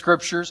people in the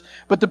Scriptures,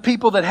 but the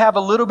people that have a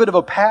little bit of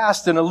a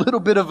past and a little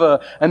bit of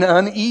an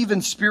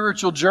uneven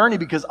spiritual journey,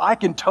 because I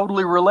can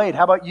totally relate.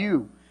 How about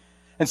you?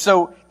 And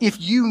so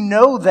if you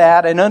know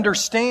that and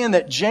understand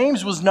that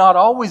James was not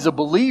always a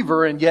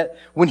believer, and yet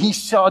when he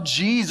saw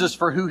Jesus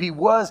for who He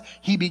was,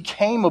 he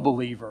became a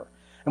believer.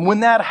 And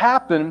when that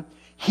happened,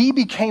 he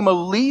became a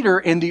leader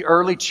in the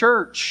early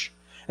church.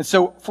 And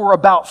so for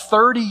about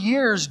 30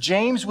 years,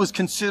 James was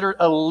considered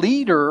a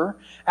leader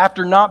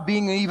after not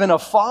being even a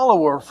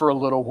follower for a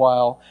little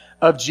while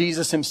of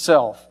Jesus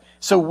himself.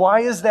 So why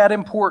is that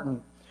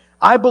important?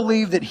 I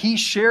believe that he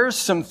shares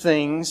some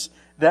things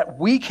that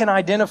we can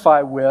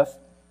identify with,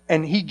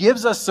 and he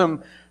gives us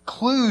some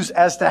clues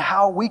as to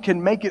how we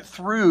can make it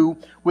through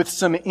with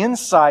some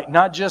insight,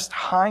 not just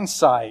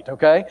hindsight,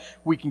 okay?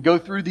 We can go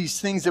through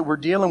these things that we're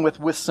dealing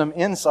with some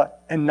insight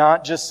and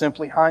not just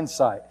simply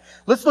hindsight.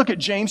 Let's look at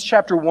James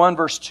chapter 1,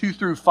 verse 2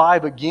 through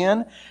 5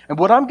 again. And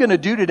what I'm going to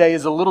do today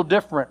is a little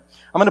different.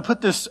 I'm going to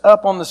put this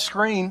up on the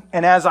screen,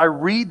 and as I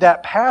read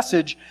that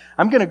passage,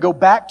 I'm going to go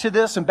back to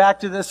this and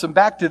back to this and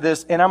back to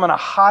this, and I'm going to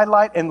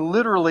highlight, and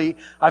literally,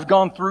 I've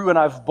gone through and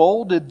I've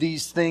bolded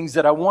these things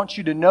that I want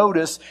you to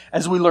notice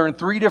as we learn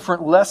 3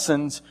 different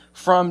lessons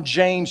from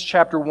James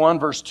chapter 1,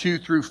 verse 2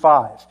 through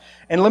 5.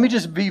 And let me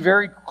just be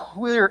very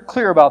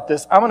clear about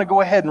this. I'm going to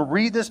go ahead and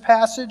read this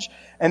passage,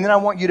 and then I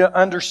want you to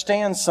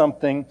understand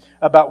something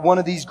about one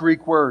of these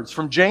Greek words.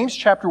 From James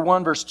chapter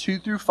 1, verse 2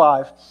 through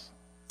 5,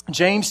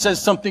 James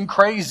says something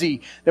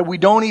crazy that we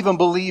don't even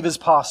believe is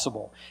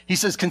possible. He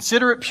says,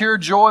 "Consider it pure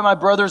joy, my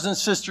brothers and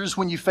sisters,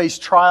 when you face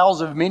trials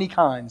of many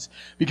kinds,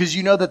 because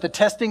you know that the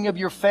testing of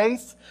your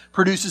faith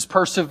produces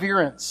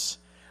perseverance.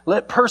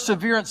 Let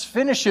perseverance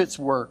finish its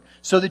work,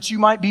 so that you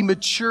might be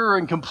mature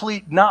and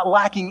complete, not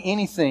lacking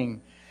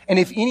anything. And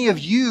if any of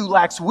you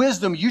lacks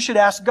wisdom, you should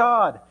ask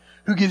God,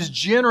 who gives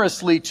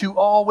generously to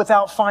all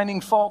without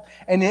finding fault,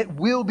 and it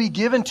will be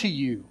given to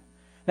you."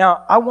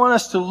 Now, I want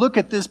us to look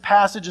at this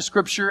passage of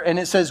Scripture, and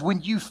it says,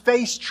 when you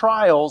face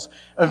trials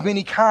of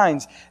many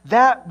kinds,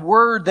 that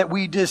word that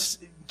we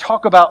just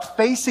talk about,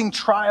 facing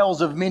trials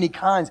of many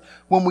kinds,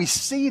 when we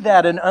see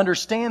that and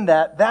understand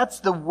that, that's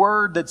the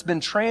word that's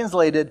been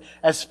translated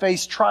as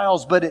face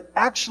trials, but it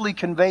actually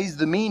conveys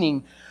the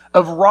meaning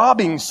of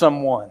robbing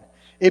someone.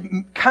 It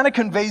kind of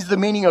conveys the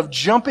meaning of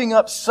jumping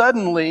up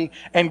suddenly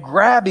and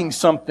grabbing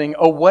something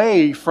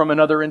away from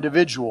another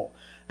individual.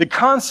 The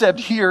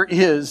concept here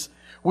is,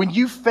 when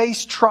you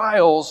face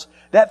trials,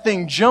 that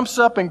thing jumps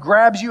up and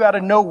grabs you out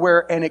of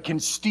nowhere, and it can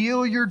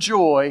steal your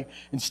joy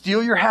and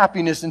steal your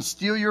happiness and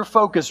steal your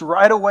focus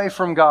right away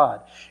from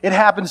God. It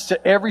happens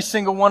to every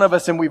single one of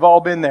us, and we've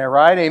all been there,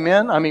 right?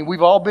 Amen? I mean,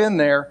 we've all been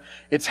there.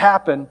 It's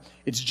happened.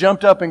 It's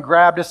jumped up and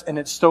grabbed us, and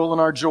it's stolen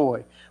our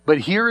joy. But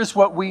here is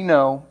what we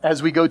know.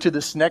 As we go to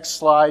this next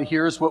slide,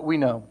 here is what we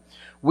know.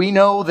 We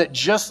know that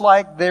just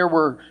like there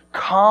were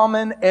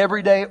common,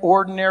 everyday,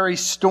 ordinary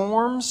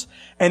storms,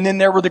 and then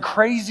there were the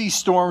crazy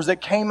storms that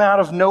came out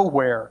of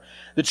nowhere.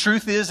 The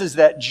truth is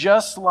that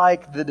just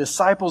like the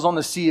disciples on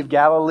the Sea of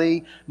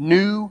Galilee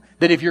knew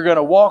that if you're going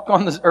to work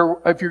on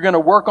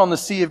the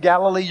Sea of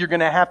Galilee, you're going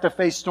to have to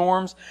face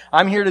storms.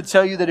 I'm here to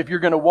tell you that if you're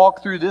going to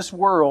walk through this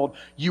world,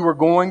 you are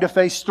going to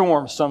face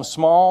storms, some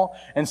small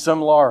and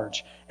some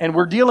large. And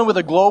we're dealing with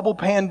a global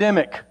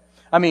pandemic.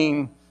 I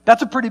mean,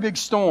 that's a pretty big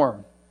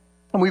storm.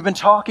 And we've been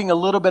talking a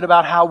little bit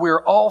about how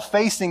we're all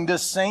facing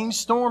this same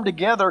storm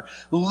together,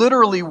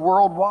 literally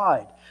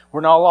worldwide.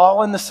 We're not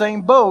all in the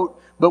same boat,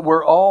 but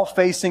we're all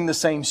facing the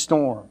same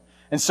storm.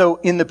 And so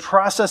in the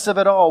process of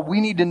it all,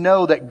 we need to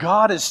know that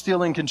God is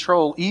still in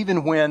control,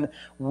 even when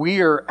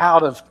we're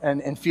out of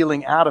and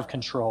feeling out of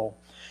control.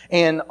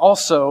 And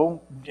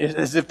also,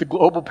 as if the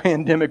global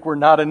pandemic were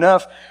not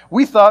enough,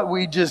 we thought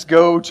we'd just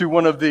go to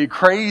one of the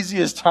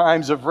craziest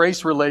times of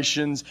race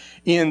relations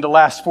in the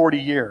last 40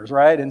 years,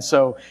 right? And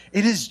so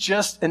it is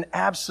just an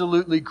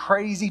absolutely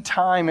crazy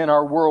time in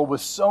our world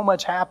with so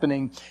much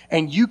happening,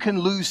 and you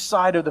can lose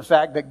sight of the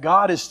fact that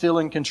God is still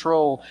in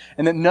control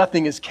and that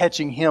nothing is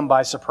catching Him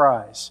by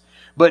surprise.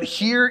 But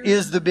here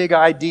is the big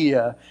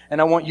idea, and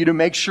I want you to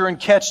make sure and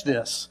catch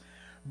this.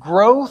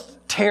 Growth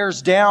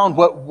tears down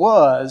what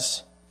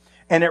was,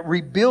 and it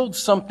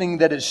rebuilds something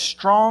that is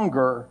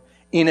stronger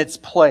in its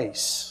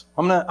place.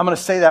 I'm gonna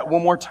say that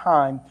one more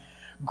time.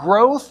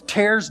 Growth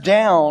tears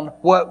down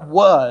what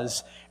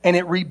was, and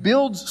it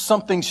rebuilds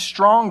something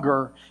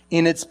stronger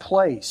in its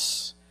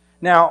place.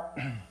 Now,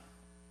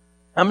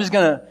 I'm just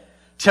gonna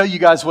tell you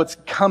guys what's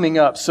coming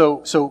up.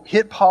 So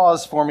hit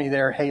pause for me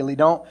there, Haley.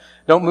 Don't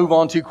move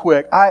on too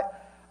quick.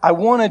 I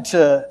wanted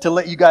to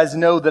let you guys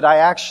know that I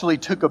actually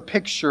took a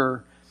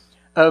picture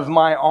of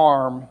my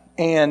arm,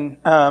 and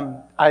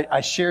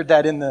I shared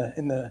that in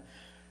the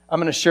I'm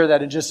going to share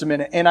that in just a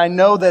minute. And I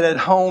know that at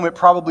home it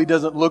probably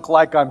doesn't look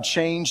like I'm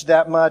changed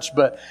that much,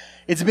 but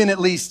it's been at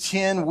least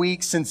 10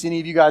 weeks since any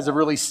of you guys have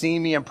really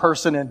seen me in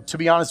person. And to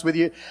be honest with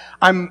you,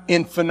 I'm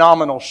in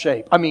phenomenal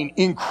shape. I mean,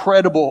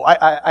 incredible.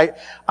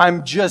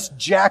 I'm just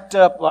jacked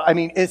up. I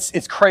mean,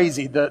 it's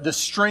crazy. The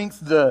strength,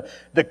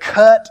 the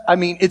cut. I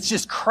mean, it's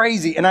just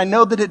crazy. And I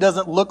know that it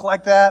doesn't look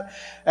like that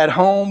at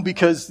home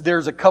because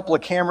there's a couple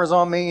of cameras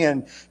on me,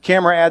 and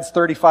camera adds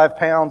 35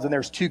 pounds, and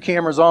there's 2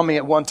 cameras on me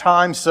at one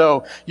time.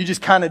 So you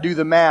just kind of do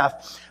the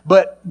math.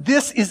 But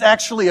this is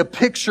actually a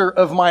picture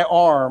of my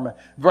arm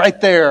right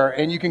there,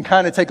 and you can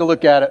kind of take a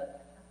look at it.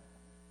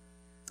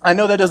 I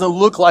know that doesn't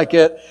look like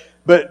it,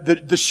 but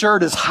the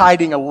shirt is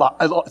hiding a lot.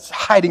 It's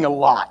hiding a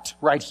lot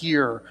right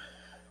here,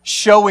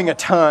 showing a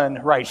ton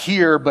right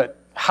here, but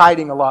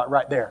hiding a lot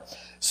right there.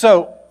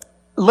 So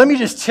let me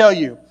just tell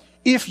you,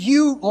 if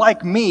you,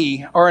 like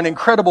me, are an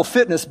incredible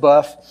fitness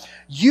buff,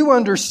 you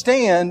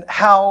understand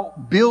how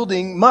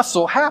building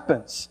muscle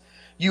happens.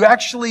 You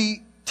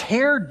actually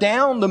tear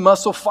down the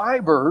muscle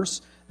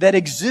fibers that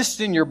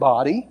exist in your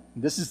body.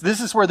 This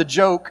is where the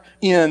joke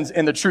ends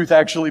and the truth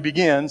actually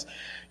begins.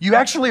 You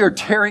actually are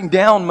tearing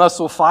down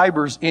muscle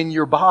fibers in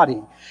your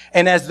body.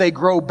 And as they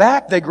grow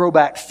back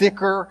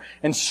thicker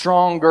and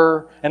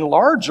stronger and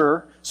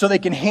larger so they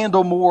can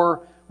handle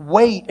more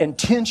weight and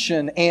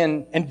tension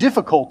and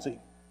difficulty.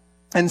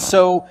 And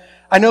so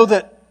I know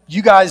that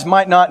you guys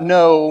might not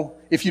know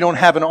if you don't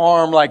have an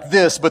arm like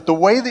this, but the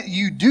way that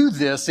you do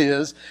this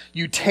is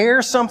you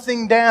tear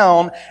something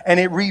down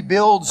and it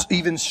rebuilds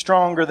even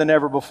stronger than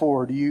ever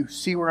before. Do you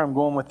see where I'm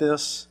going with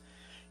this?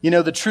 You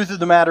know, the truth of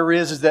the matter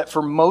is that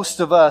for most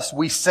of us,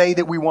 we say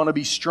that we want to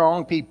be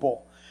strong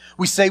people.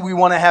 We say we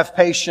want to have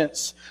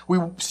patience. We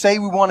say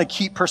we want to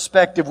keep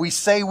perspective. We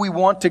say we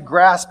want to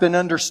grasp and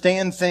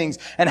understand things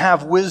and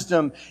have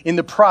wisdom in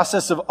the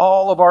process of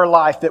all of our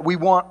life, that we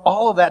want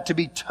all of that to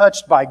be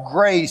touched by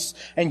grace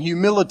and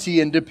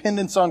humility and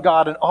dependence on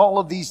God and all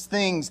of these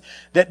things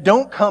that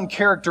don't come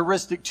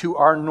characteristic to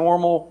our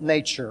normal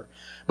nature.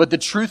 But the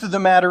truth of the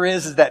matter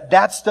is that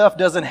that stuff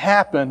doesn't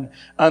happen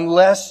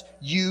unless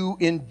you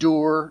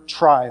endure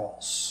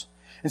trials.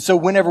 And so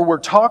whenever we're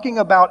talking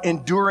about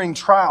enduring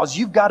trials,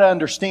 you've got to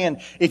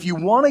understand, if you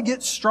want to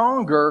get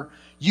stronger,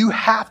 you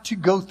have to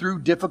go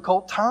through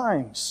difficult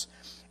times.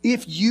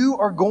 If you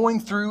are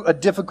going through a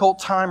difficult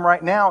time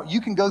right now,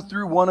 you can go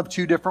through one of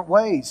two different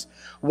ways.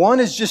 One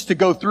is just to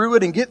go through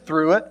it and get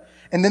through it.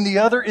 And then the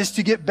other is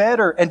to get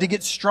better and to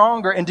get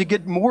stronger and to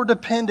get more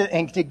dependent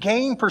and to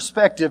gain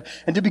perspective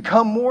and to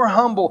become more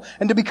humble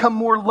and to become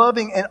more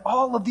loving and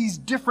all of these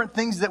different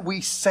things that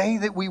we say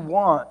that we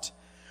want.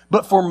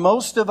 But for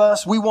most of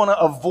us, we want to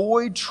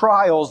avoid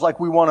trials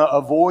like we want to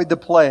avoid the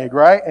plague,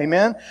 right?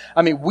 Amen?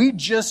 I mean, we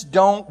just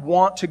don't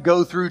want to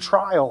go through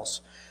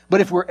trials.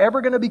 But if we're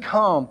ever going to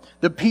become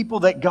the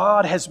people that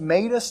God has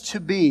made us to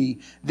be,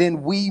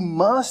 then we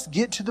must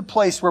get to the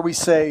place where we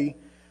say,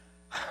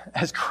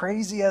 as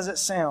crazy as it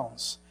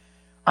sounds,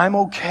 I'm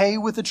okay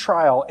with the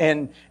trial.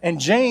 And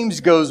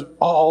James goes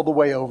all the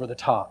way over the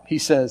top. He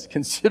says,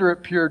 consider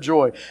it pure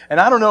joy. And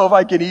I don't know if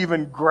I can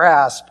even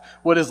grasp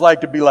what it's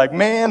like to be like,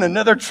 man,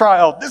 another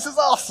trial. This is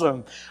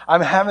awesome.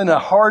 I'm having a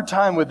hard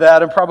time with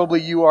that, and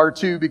probably you are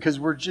too, because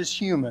we're just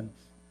human.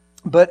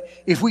 But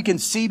if we can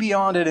see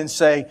beyond it and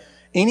say,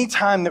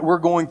 anytime that we're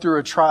going through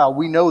a trial,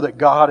 we know that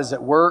God is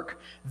at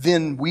work,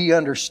 then we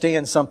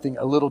understand something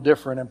a little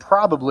different. And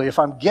probably, if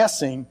I'm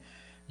guessing,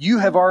 you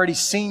have already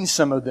seen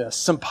some of this,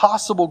 some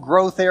possible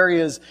growth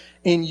areas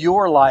in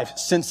your life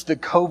since the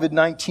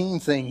COVID-19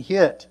 thing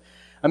hit.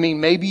 I mean,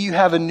 maybe you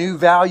have a new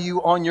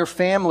value on your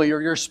family or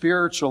your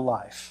spiritual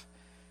life.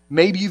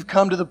 Maybe you've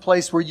come to the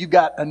place where you've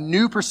got a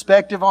new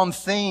perspective on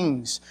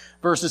things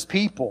versus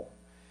people.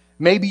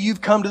 Maybe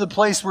you've come to the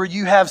place where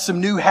you have some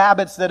new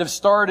habits that have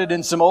started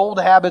and some old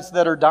habits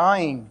that are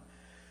dying.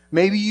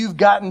 Maybe you've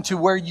gotten to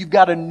where you've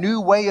got a new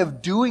way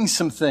of doing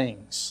some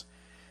things.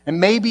 And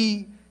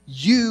maybe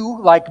you,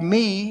 like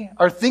me,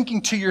 are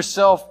thinking to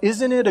yourself,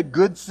 isn't it a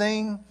good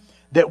thing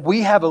that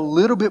we have a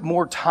little bit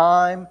more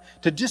time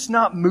to just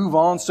not move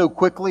on so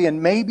quickly?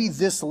 And maybe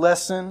this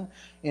lesson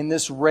in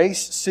this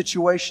race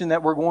situation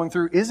that we're going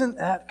through, isn't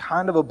that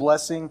kind of a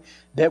blessing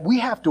that we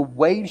have to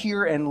wait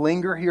here and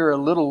linger here a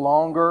little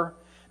longer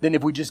than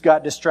if we just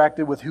got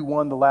distracted with who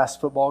won the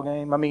last football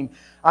game? I mean,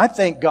 I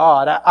thank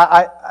God.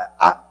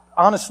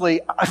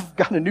 Honestly, I've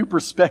got a new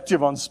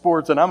perspective on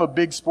sports, and I'm a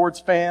big sports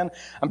fan.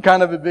 I'm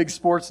kind of a big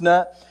sports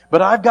nut,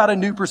 but I've got a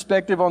new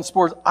perspective on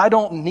sports. I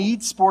don't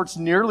need sports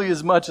nearly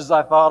as much as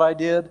I thought I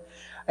did.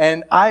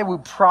 And I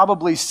would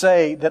probably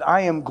say that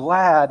I am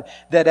glad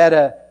that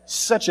at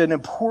such an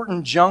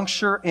important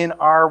juncture in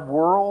our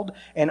world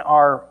and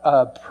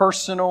our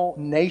personal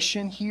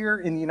nation here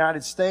in the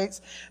United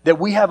States, that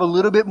we have a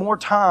little bit more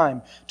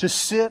time to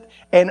sit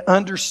and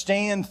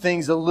understand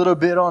things a little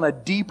bit on a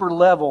deeper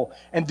level.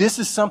 And this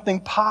is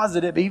something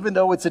positive, even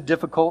though it's a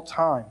difficult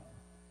time.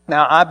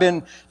 Now, I've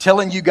been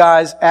telling you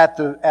guys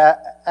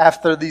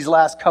after these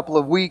last couple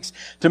of weeks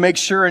to make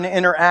sure and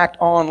interact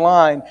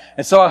online.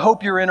 And so I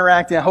hope you're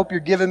interacting. I hope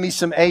you're giving me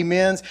some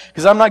amens,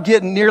 because I'm not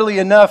getting nearly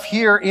enough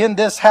here in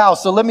this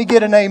house. So let me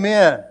get an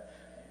amen.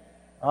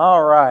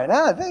 All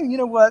right. You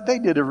know what? They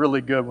did a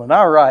really good one.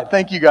 All right.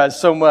 Thank you guys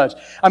so much.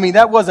 I mean,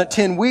 that wasn't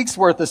 10 weeks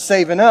worth of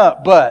saving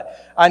up,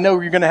 but I know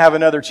you're going to have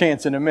another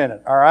chance in a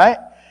minute. All right.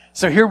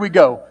 So here we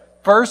go.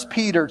 1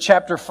 Peter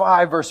chapter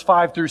 5, verse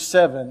 5 through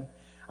 7.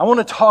 I want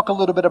to talk a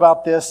little bit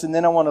about this, and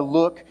then I want to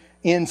look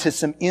into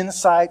some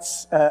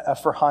insights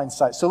for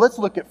hindsight. So let's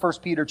look at 1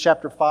 Peter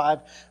chapter 5,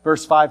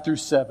 verse 5 through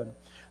 7.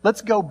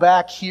 Let's go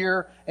back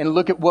here and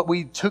look at what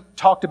we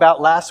talked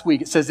about last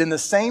week. It says, in the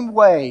same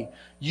way,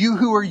 you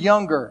who are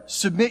younger,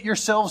 submit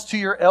yourselves to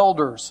your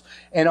elders,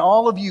 and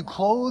all of you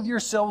clothe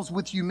yourselves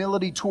with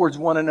humility towards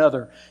one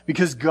another,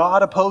 because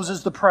God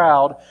opposes the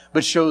proud,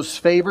 but shows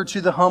favor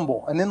to the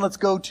humble. And then let's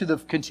go to the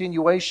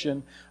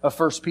continuation of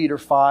 1 Peter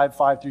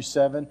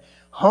 5:5-7.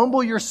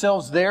 Humble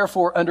yourselves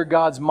therefore under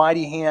God's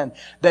mighty hand,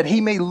 that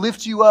He may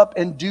lift you up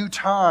in due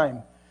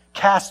time.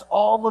 Cast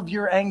all of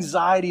your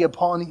anxiety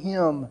upon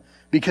Him,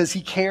 because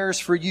He cares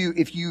for you.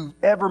 If you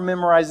ever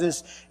memorize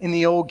this in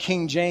the old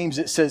King James,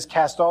 it says,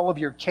 cast all of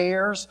your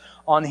cares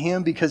on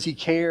Him because He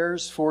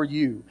cares for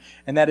you.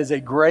 And that is a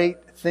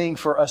great thing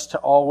for us to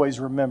always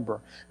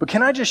remember. But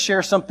can I just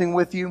share something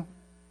with you?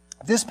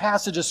 This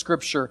passage of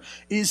Scripture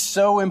is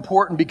so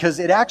important because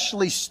it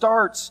actually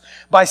starts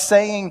by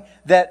saying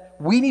that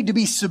we need to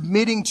be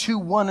submitting to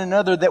one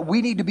another, that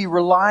we need to be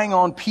relying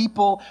on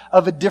people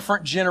of a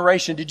different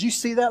generation. Did you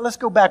see that? Let's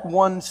go back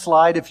one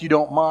slide if you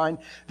don't mind.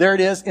 There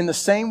it is. In the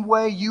same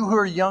way, you who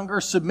are younger,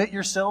 submit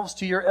yourselves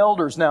to your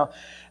elders. Now,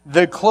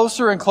 the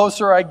closer and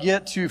closer I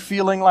get to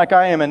feeling like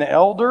I am an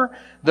elder,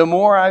 the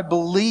more I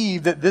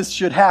believe that this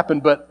should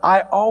happen. But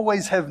I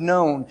always have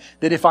known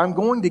that if I'm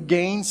going to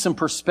gain some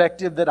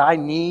perspective that I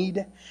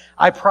need,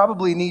 I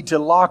probably need to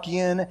lock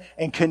in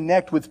and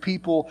connect with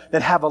people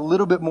that have a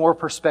little bit more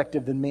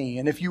perspective than me.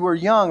 And if you are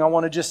young, I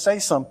want to just say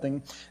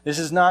something. This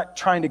is not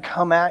trying to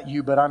come at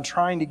you, but I'm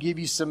trying to give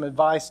you some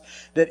advice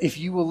that if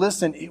you will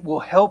listen, it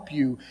will help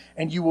you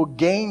and you will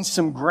gain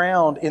some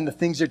ground in the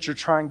things that you're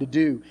trying to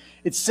do.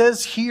 It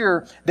says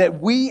here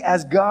that we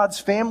as God's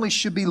family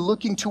should be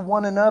looking to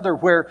one another,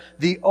 where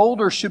the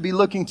older should be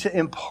looking to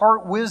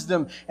impart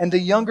wisdom and the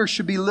younger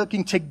should be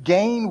looking to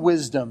gain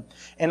wisdom.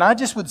 And I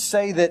just would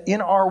say that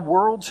in our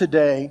world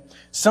today,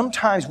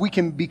 sometimes we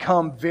can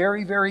become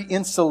very, very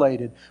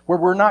insulated, where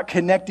we're not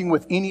connecting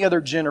with any other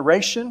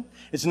generation.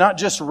 It's not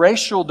just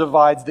racial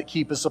divides that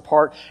keep us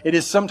apart. It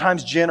is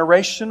sometimes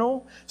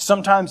generational.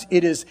 Sometimes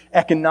it is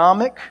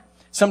economic.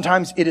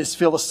 Sometimes it is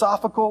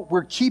philosophical.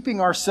 We're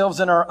keeping ourselves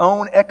in our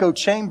own echo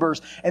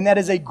chambers, and that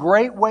is a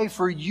great way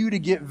for you to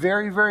get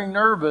very, very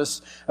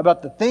nervous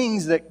about the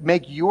things that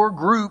make your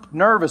group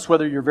nervous,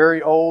 whether you're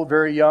very old,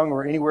 very young,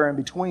 or anywhere in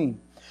between.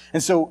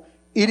 And so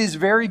it is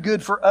very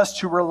good for us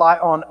to rely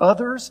on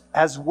others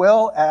as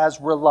well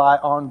as rely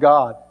on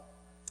God.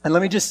 And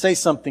let me just say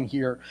something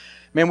here.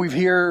 Man, we've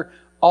heard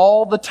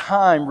all the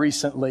time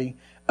recently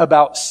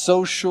about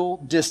social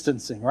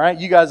distancing, right?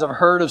 You guys have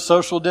heard of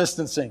social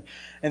distancing.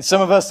 And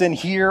some of us in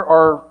here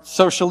are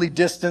socially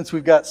distanced.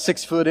 We've got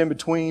 6 foot in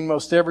between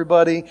most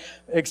everybody,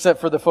 except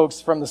for the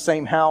folks from the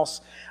same house.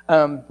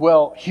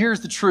 Well, here's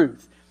the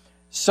truth.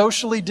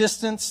 Socially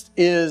distanced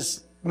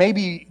is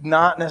maybe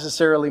not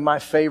necessarily my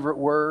favorite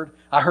word.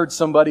 I heard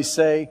somebody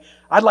say,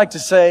 I'd like to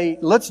say,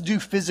 let's do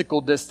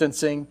physical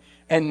distancing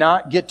and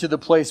not get to the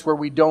place where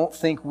we don't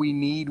think we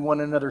need one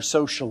another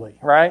socially,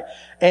 right?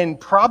 And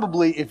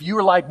probably if you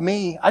were like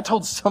me, I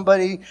told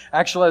somebody,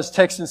 actually I was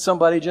texting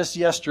somebody just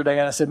yesterday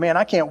and I said, man,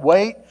 I can't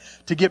wait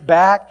to get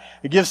back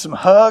and give some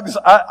hugs.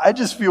 I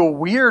just feel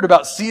weird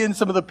about seeing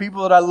some of the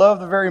people that I love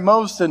the very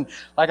most, and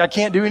like I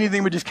can't do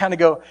anything but just kind of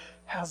go,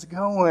 how's it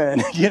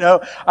going? You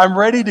know, I'm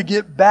ready to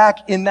get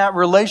back in that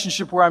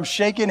relationship where I'm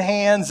shaking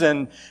hands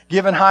and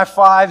giving high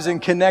fives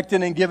and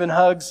connecting and giving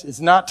hugs. It's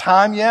not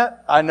time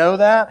yet. I know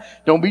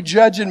that. Don't be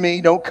judging me.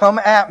 Don't come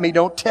at me.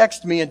 Don't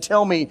text me and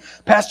tell me,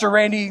 Pastor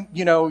Randy,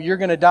 you know, you're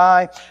going to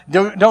die.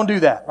 Don't do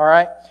that. All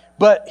right.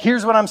 But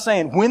here's what I'm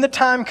saying. When the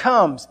time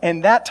comes,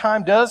 and that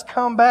time does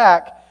come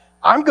back,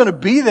 I'm going to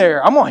be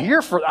there. I'm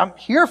here for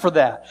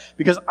that,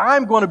 because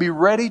I'm going to be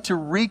ready to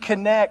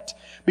reconnect,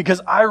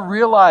 because I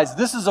realize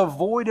this is a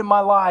void in my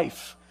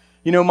life.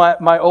 You know,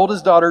 my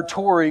oldest daughter,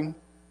 Tori,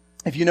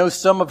 if you know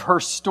some of her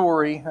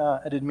story,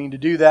 I didn't mean to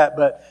do that,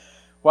 but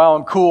wow,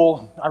 I'm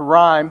cool. I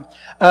rhyme.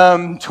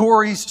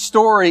 Tori's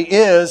story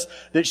is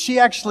that she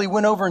actually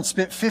went over and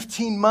spent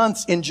 15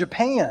 months in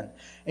Japan.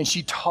 And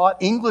she taught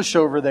English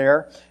over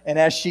there. And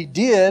as she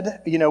did,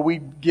 you know,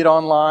 we'd get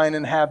online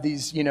and have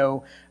these, you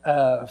know,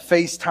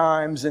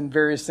 FaceTimes and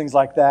various things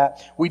like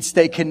that. We'd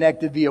stay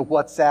connected via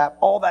WhatsApp,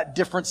 all that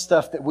different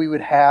stuff that we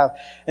would have.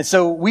 And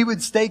so we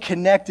would stay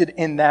connected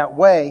in that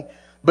way.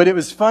 But it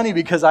was funny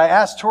because I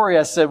asked Tori,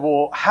 I said,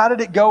 well, how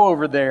did it go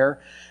over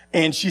there?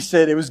 And she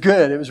said, it was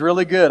good. It was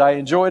really good. I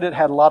enjoyed it,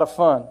 had a lot of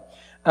fun.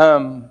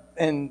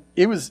 And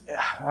it was,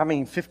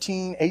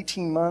 15,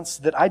 18 months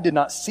that I did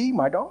not see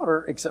my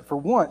daughter except for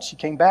once. She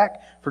came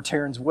back for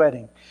Taryn's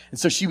wedding. And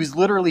so she was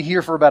literally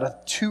here for about a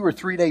 2 or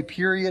 3 day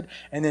period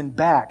and then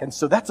back. And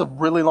so that's a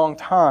really long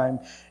time.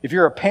 If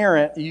you're a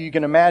parent, you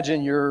can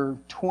imagine your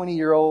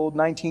 20-year-old,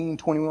 19,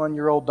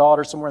 21-year-old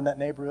daughter somewhere in that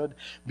neighborhood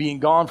being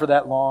gone for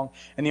that long.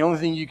 And the only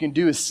thing you can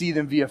do is see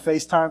them via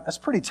FaceTime. That's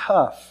pretty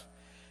tough.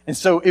 And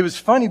so it was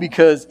funny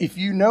because if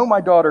you know my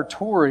daughter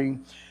Tori,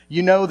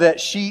 you know that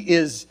she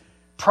is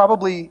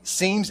probably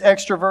seems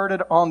extroverted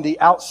on the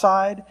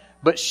outside,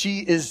 but she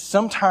is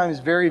sometimes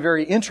very,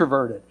 very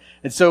introverted.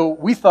 And so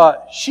we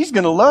thought, she's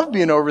going to love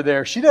being over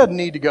there. She doesn't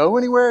need to go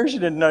anywhere. She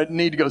didn't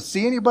need to go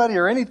see anybody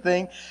or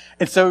anything.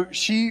 And so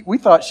we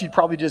thought she'd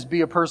probably just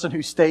be a person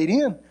who stayed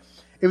in.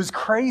 It was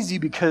crazy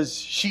because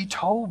she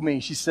told me,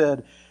 she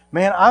said,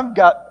 man, I've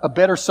got a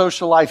better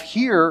social life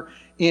here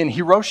in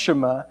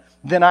Hiroshima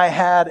than I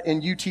had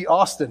in UT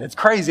Austin. It's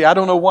crazy. I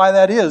don't know why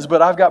that is,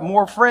 but I've got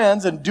more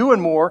friends and doing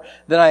more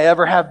than I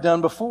ever have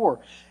done before.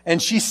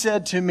 And she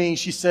said to me,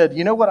 she said,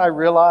 you know what I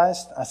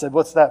realized? I said,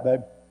 what's that,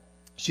 babe?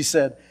 She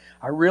said,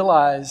 I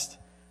realized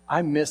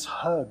I miss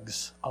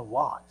hugs a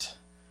lot.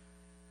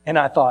 And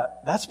I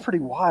thought, that's pretty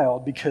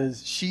wild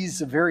because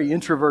she's a very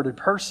introverted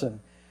person.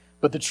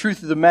 But the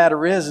truth of the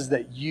matter is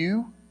that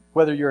you,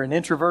 whether you're an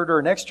introvert or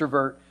an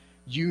extrovert,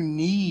 you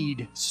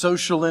need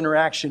social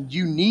interaction.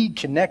 You need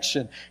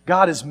connection.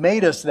 God has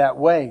made us that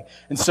way.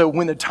 And so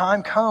when the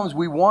time comes,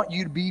 we want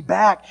you to be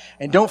back.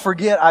 And don't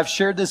forget, I've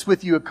shared this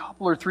with you a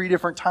couple or three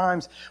different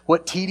times,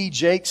 what T.D.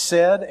 Jakes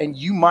said, and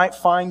you might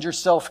find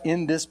yourself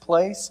in this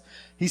place.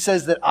 He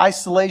says that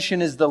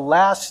isolation is the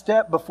last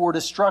step before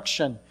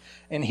destruction.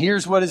 And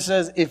here's what it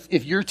says.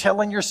 If you're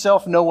telling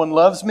yourself no one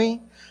loves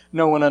me,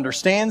 no one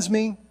understands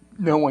me,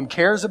 no one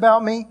cares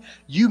about me,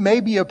 you may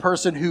be a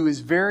person who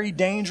is very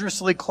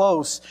dangerously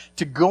close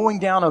to going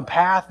down a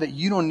path that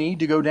you don't need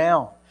to go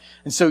down.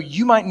 And so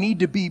you might need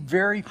to be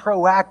very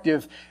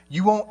proactive.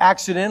 You won't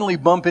accidentally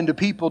bump into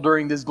people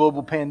during this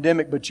global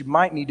pandemic, but you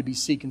might need to be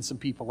seeking some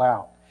people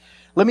out.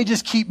 Let me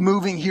just keep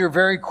moving here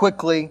very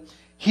quickly.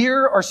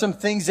 Here are some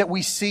things that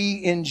we see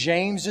in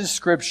James's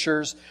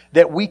scriptures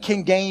that we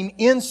can gain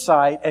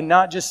insight and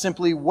not just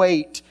simply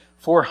wait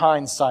for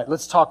hindsight.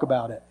 Let's talk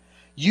about it.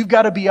 You've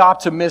got to be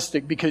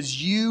optimistic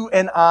because you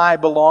and I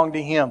belong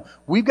to Him.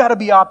 We've got to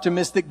be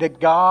optimistic that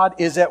God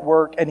is at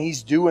work and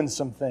He's doing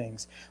some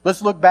things.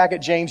 Let's look back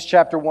at James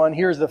chapter 1.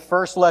 Here's the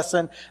first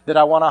lesson that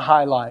I want to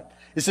highlight.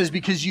 It says,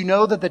 because you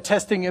know that the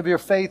testing of your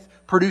faith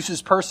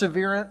produces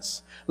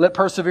perseverance. Let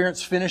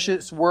perseverance finish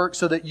its work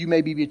so that you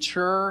may be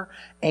mature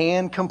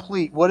and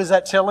complete. What is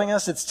that telling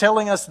us? It's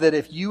telling us that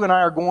if you and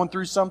I are going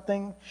through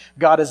something,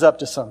 God is up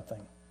to something.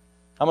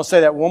 I'm going to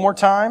say that one more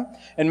time.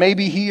 And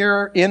maybe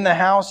here in the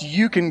house,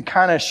 you can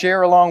kind of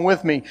share along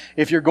with me.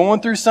 If you're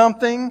going through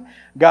something,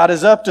 God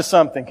is up to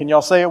something. Can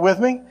y'all say it with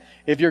me?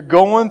 If you're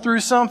going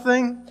through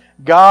something,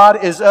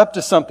 God is up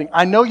to something.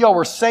 I know y'all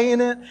were saying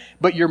it,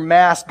 but your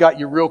mask got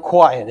you real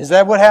quiet. Is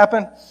that what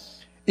happened?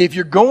 If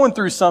you're going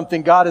through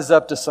something, God is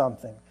up to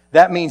something.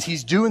 That means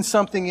He's doing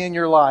something in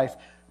your life.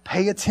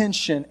 Pay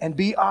attention and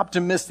be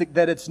optimistic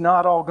that it's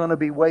not all going to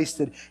be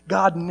wasted.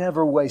 God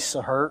never wastes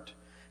a hurt.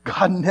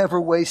 God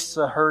never wastes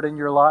a hurt in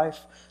your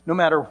life. No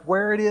matter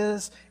where it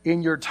is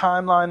in your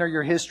timeline or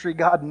your history,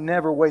 God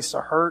never wastes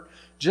a hurt.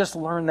 Just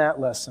learn that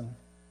lesson.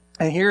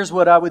 And here's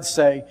what I would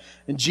say.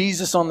 And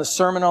Jesus on the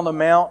Sermon on the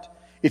Mount,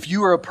 if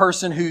you are a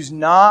person who's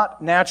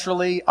not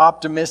naturally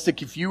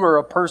optimistic, if you are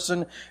a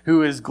person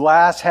who is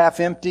glass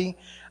half empty,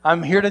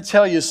 I'm here to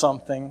tell you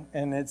something,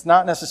 and it's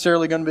not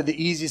necessarily going to be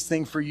the easiest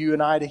thing for you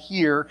and I to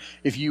hear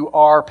if you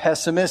are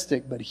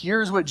pessimistic. But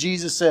here's what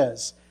Jesus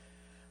says.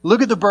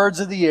 Look at the birds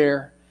of the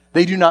air.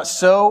 They do not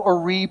sow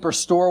or reap or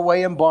store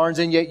away in barns,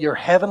 and yet your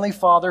heavenly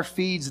Father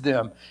feeds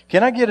them.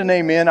 Can I get an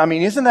amen? I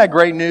mean, isn't that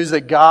great news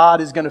that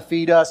God is going to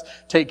feed us,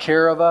 take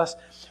care of us?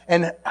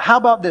 And how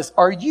about this?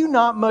 Are you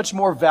not much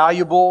more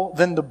valuable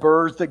than the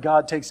birds that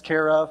God takes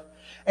care of?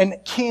 And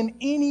can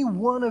any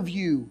one of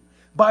you,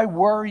 by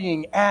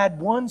worrying, add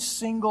one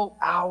single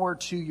hour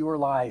to your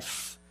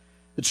life?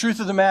 The truth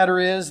of the matter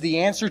is, the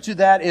answer to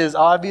that is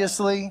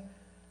obviously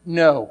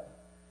no.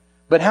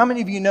 But how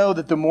many of you know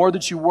that the more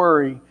that you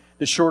worry,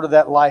 the shorter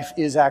that life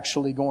is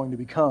actually going to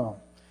become?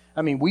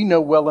 I mean, we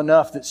know well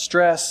enough that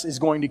stress is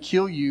going to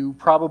kill you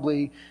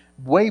probably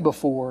way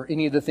before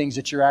any of the things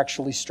that you're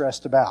actually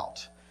stressed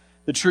about.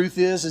 The truth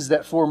is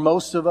that for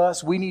most of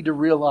us, we need to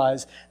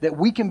realize that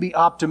we can be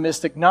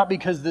optimistic, not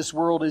because this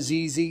world is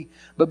easy,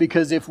 but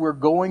because if we're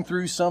going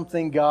through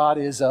something, God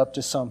is up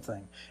to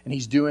something. And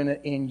He's doing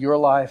it in your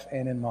life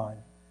and in mine.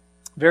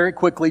 Very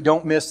quickly,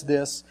 don't miss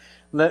this.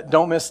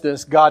 Don't miss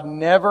this. God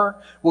never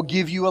will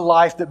give you a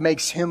life that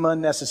makes Him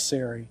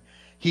unnecessary.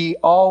 He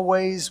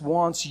always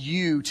wants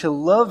you to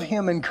love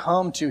Him and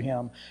come to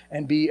Him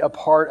and be a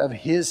part of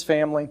His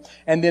family.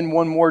 And then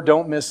one more,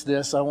 don't miss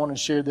this. I want to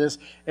share this.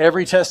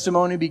 Every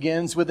testimony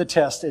begins with a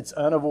test. It's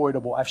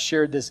unavoidable. I've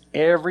shared this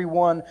every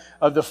one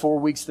of the 4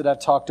 weeks that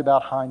I've talked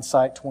about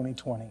Hindsight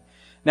 2020.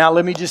 Now,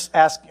 let me just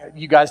ask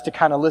you guys to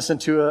kind of listen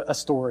to a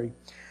story.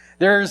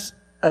 There's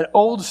an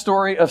old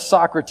story of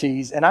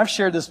Socrates, and I've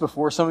shared this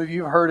before. Some of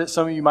you have heard it,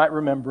 some of you might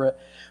remember it.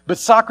 But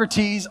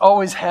Socrates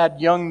always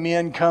had young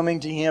men coming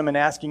to him and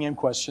asking him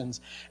questions.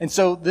 And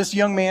so this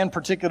young man,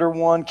 particular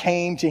one,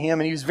 came to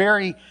him, and he's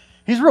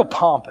real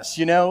pompous,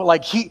 you know,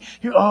 like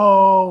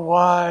oh,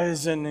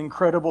 wise and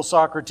incredible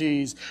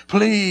Socrates,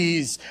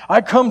 please,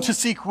 I come to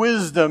seek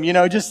wisdom, you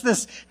know, just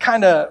this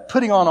kind of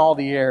putting on all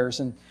the airs.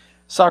 And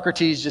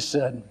Socrates just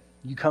said,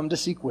 you come to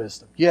seek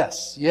wisdom.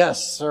 Yes,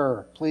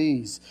 sir,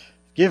 please.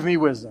 Give me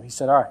wisdom. He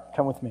said, all right,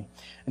 come with me.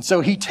 And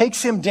so he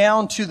takes him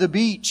down to the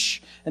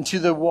beach and to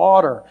the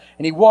water.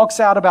 And he walks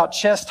out about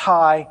chest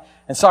high.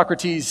 And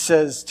Socrates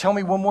says, tell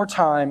me one more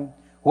time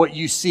what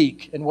you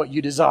seek and what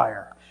you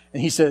desire.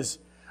 And he says,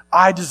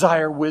 I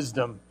desire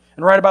wisdom.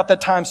 And right about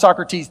that time,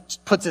 Socrates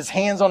puts his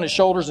hands on his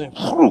shoulders and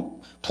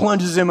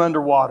plunges him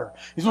underwater.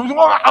 He's like,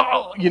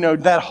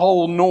 that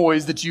whole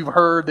noise that you've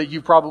heard, that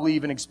you've probably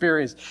even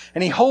experienced.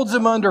 And he holds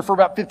him under for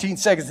about 15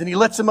 seconds and he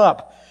lets him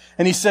up.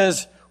 And he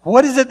says,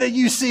 what is it that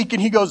you seek?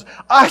 And he goes,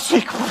 I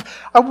seek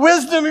a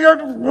wisdom.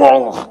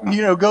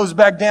 Goes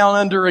back down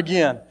under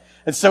again.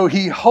 And so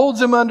he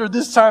holds him under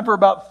this time for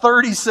about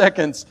 30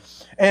 seconds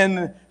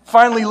and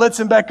finally lets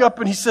him back up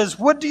and he says,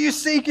 what do you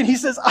seek? And he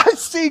says, I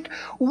seek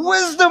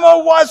wisdom,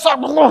 oh wise.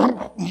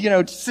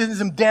 Sends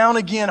him down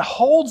again,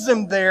 holds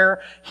him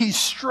there. He's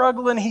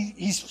struggling.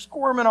 He's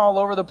squirming all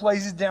over the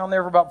place. He's down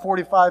there for about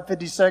 45,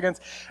 50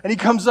 seconds. And he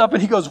comes up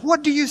and he goes,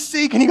 what do you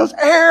seek? And he goes,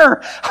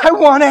 air. I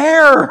want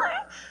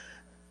air.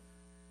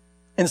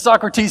 And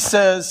Socrates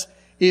says,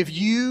 if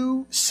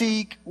you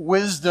seek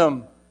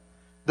wisdom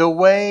the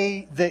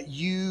way that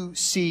you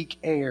seek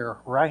air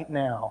right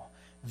now,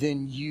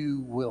 then you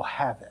will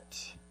have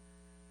it.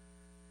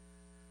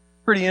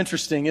 Pretty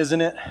interesting,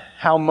 isn't it?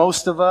 How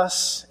most of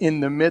us, in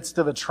the midst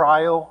of a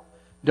trial,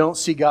 don't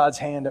see God's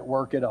hand at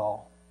work at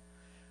all.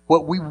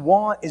 What we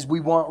want is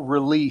we want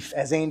relief,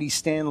 as Andy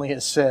Stanley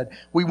has said.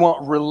 We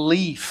want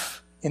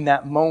relief in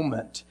that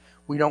moment.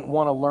 We don't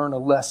want to learn a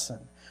lesson.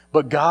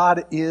 But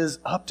God is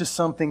up to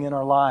something in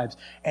our lives.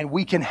 And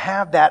we can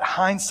have that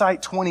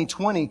hindsight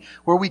 2020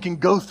 where we can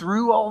go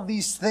through all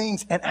these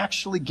things and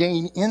actually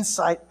gain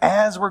insight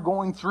as we're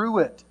going through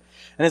it.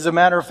 And as a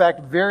matter of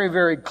fact, very,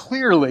 very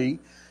clearly,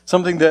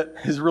 something that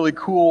is really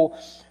cool,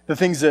 the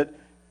things that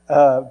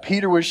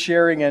Peter was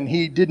sharing, and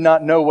he did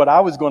not know what I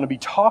was going to be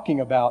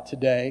talking about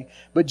today.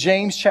 But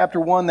James chapter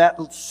 1,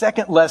 that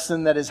second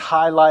lesson that is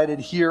highlighted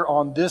here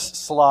on this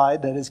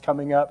slide that is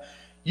coming up,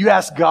 you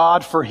ask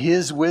God for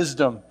His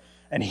wisdom,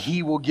 and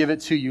He will give it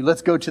to you.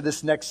 Let's go to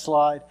this next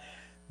slide.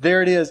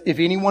 There it is. If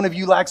any one of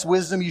you lacks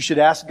wisdom, you should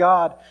ask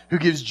God, who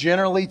gives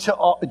generously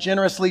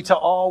to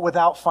all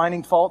without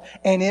finding fault,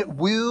 and it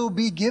will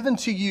be given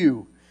to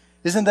you.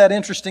 Isn't that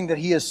interesting that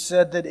He has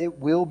said that it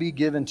will be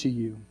given to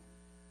you?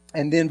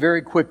 And then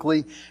very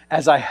quickly,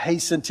 as I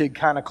hasten to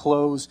kind of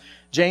close,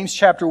 James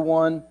chapter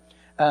 1,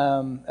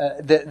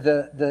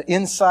 the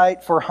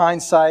insight for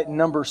hindsight,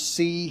 number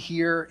C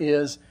here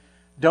is,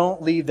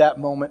 don't leave that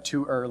moment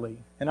too early.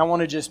 And I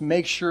want to just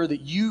make sure that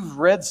you've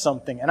read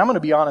something. And I'm going to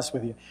be honest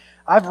with you.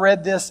 I've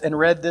read this and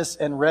read this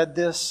and read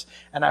this,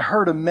 and I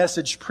heard a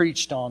message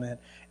preached on it,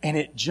 and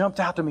it jumped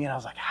out to me, and I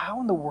was like,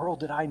 how in the world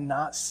did I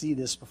not see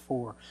this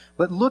before?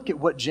 But look at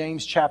what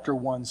James chapter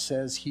 1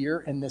 says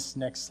here in this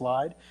next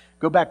slide.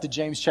 Go back to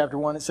James chapter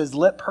 1. It says,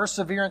 let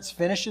perseverance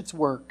finish its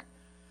work,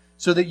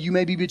 so that you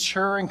may be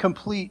mature and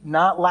complete,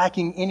 not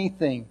lacking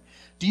anything.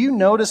 Do you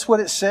notice what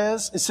it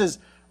says? It says,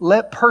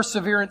 let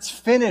perseverance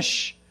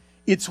finish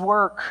its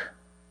work.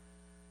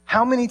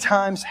 How many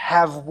times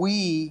have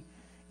we,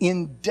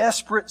 in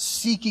desperate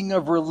seeking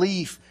of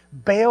relief,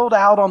 bailed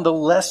out on the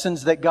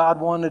lessons that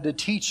God wanted to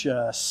teach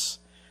us,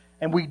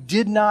 and we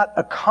did not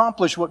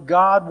accomplish what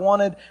God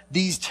wanted?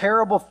 These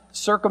terrible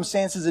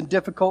circumstances and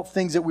difficult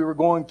things that we were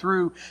going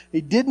through,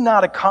 it did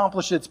not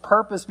accomplish its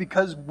purpose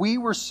because we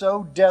were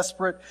so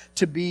desperate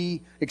to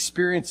be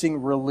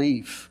experiencing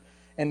relief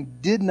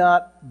and did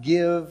not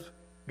give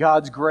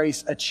God's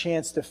grace a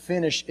chance to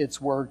finish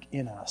its work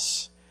in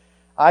us.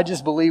 I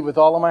just believe with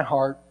all of my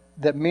heart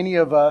that many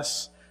of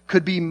us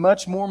could be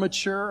much more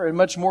mature and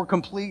much more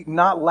complete,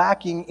 not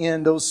lacking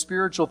in those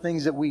spiritual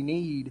things that we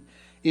need,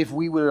 if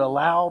we would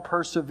allow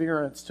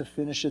perseverance to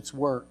finish its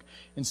work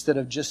instead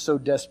of just so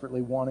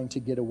desperately wanting to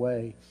get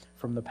away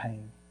from the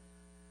pain.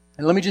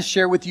 And let me just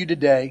share with you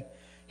today,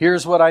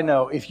 here's what I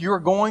know. If you're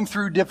going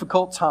through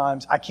difficult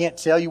times, I can't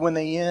tell you when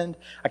they end.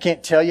 I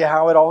can't tell you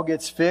how it all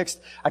gets fixed.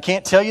 I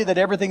can't tell you that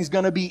everything's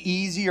going to be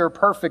easy or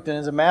perfect. And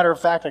as a matter of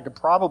fact, I could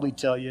probably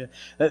tell you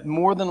that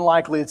more than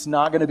likely it's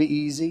not going to be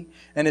easy,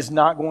 and it's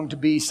not going to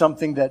be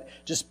something that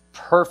just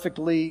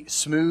perfectly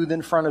smooth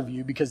in front of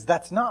you, because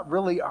that's not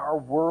really our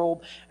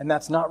world, and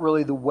that's not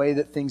really the way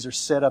that things are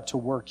set up to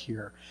work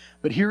here.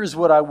 But here's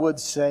what I would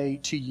say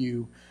to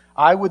you.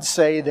 I would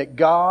say that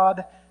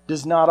God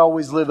does not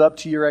always live up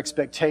to your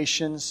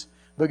expectations,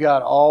 but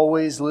God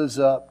always lives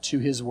up to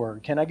His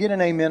word. Can I get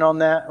an amen on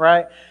that,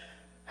 right?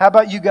 How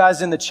about you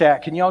guys in the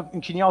chat? Can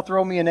y'all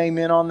throw me an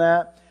amen on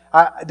that?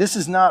 This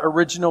is not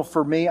original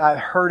for me. I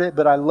heard it,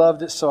 but I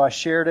loved it, so I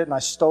shared it and I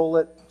stole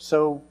it.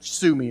 So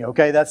sue me,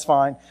 okay? That's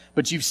fine.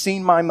 But you've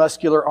seen my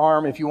muscular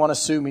arm. If you want to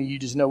sue me, you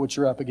just know what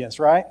you're up against,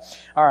 right?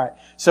 All right.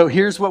 So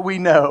here's what we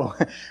know.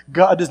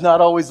 God does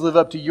not always live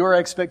up to your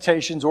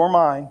expectations or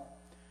mine,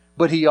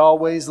 but He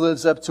always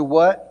lives up to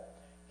what?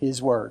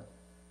 His word.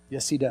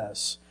 Yes, He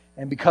does.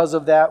 And because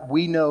of that,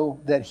 we know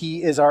that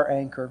He is our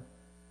anchor.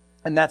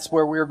 And that's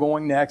where we're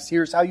going next.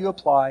 Here's how you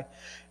apply.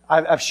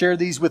 I've shared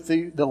these with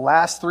the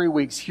last 3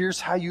 weeks. Here's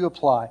how you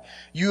apply.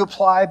 You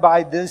apply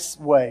by this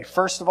way.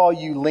 First of all,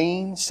 you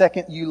lean.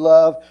 Second, you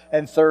love.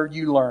 And third,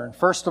 you learn.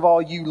 First of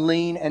all, you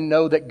lean and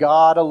know that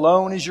God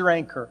alone is your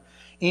anchor.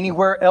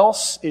 Anywhere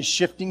else is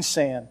shifting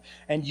sand.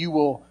 And you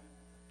will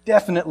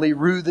definitely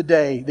rue the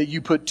day that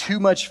you put too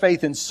much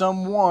faith in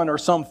someone or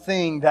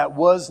something that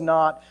was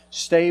not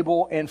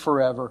stable and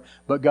forever.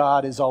 But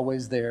God is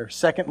always there.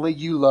 Secondly,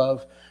 you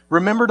love.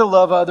 Remember to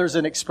love others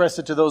and express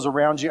it to those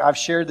around you. I've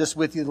shared this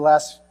with you the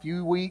last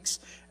few weeks,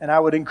 and I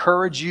would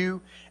encourage you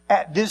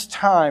at this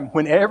time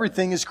when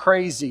everything is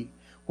crazy,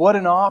 what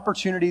an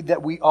opportunity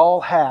that we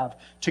all have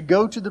to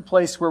go to the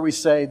place where we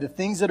say the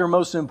things that are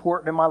most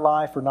important in my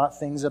life are not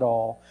things at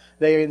all.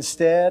 They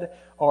instead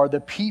are the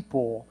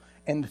people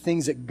and the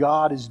things that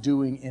God is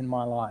doing in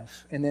my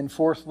life. And then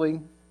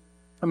thirdly,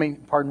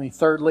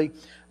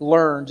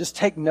 learn. Just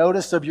take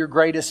notice of your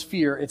greatest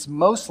fear. It's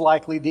most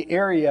likely the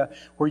area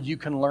where you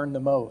can learn the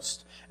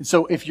most. And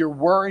so if you're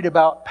worried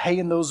about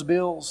paying those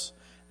bills,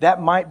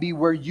 that might be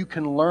where you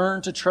can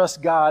learn to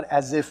trust God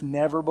as if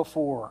never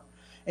before.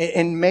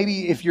 And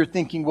maybe if you're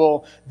thinking,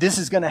 well, this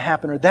is going to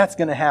happen or that's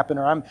going to happen,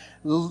 or I'm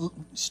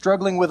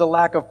struggling with a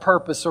lack of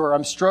purpose, or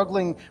I'm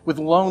struggling with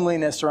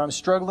loneliness, or I'm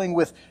struggling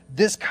with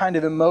this kind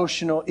of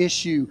emotional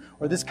issue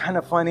or this kind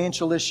of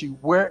financial issue,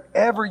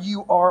 wherever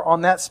you are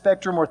on that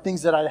spectrum or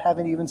things that I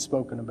haven't even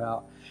spoken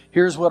about,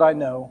 here's what I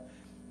know.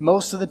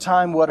 Most of the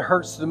time, what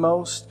hurts the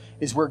most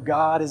is where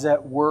God is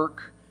at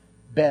work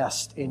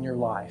best in your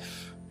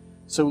life.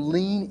 So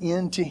lean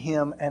into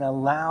Him and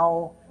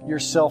allow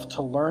yourself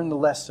to learn the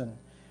lesson.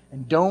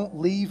 And don't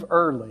leave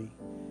early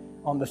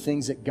on the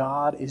things that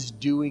God is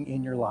doing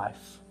in your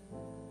life.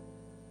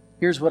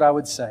 Here's what I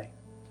would say.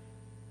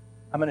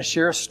 I'm going to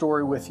share a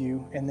story with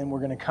you, and then we're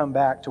going to come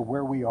back to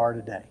where we are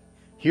today.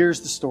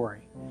 Here's the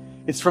story.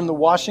 It's from the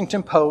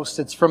Washington Post.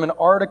 It's from an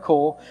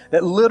article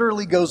that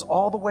literally goes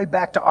all the way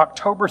back to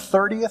October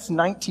 30th,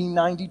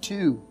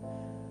 1992.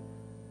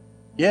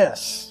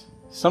 Yes,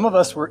 some of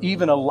us were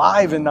even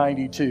alive in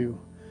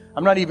 92.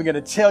 I'm not even going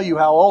to tell you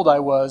how old I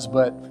was,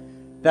 but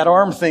that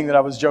arm thing that I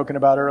was joking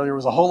about earlier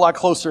was a whole lot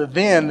closer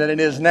then than it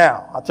is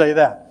now. I'll tell you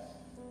that.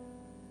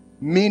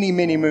 Many,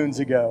 many moons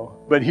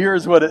ago. But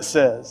here's what it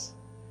says.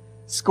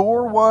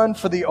 Score one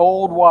for the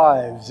old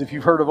wives. If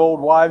you've heard of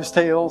old wives'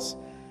 tales,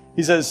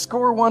 he says,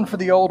 score one for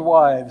the old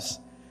wives.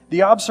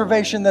 The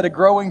observation that a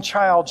growing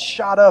child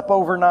shot up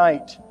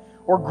overnight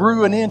or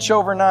grew an inch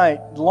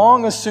overnight,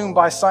 long assumed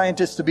by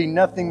scientists to be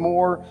nothing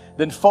more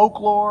than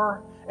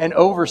folklore and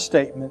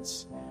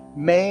overstatements,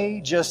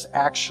 may just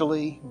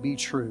actually be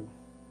true.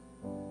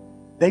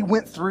 They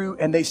went through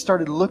and they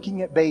started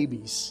looking at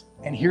babies,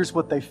 and here's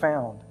what they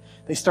found.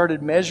 They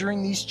started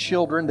measuring these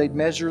children. They'd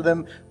measure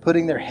them,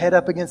 putting their head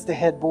up against the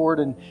headboard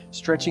and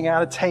stretching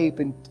out a tape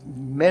and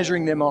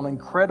measuring them on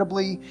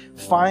incredibly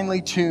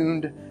finely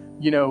tuned,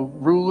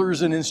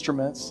 rulers and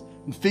instruments,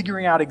 and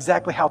figuring out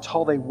exactly how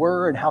tall they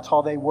were and how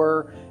tall they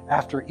were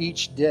after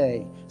each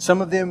day.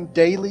 Some of them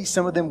daily,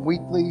 some of them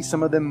weekly,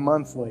 some of them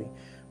monthly.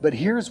 But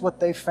here's what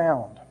they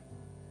found.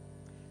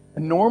 A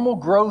normal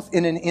growth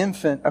in an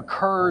infant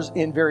occurs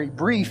in very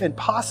brief and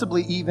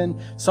possibly even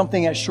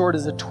something as short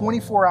as a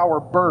 24-hour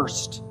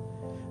burst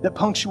that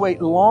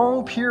punctuate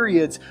long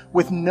periods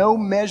with no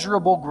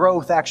measurable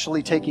growth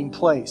actually taking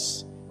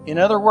place. In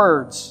other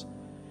words,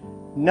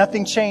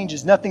 nothing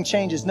changes, nothing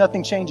changes,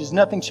 nothing changes,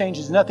 nothing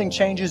changes, nothing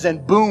changes,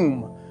 and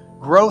boom,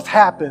 growth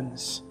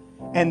happens.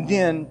 And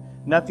then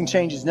nothing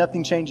changes,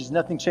 nothing changes,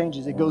 nothing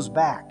changes. It goes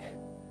back.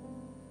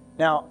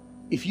 Now,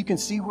 if you can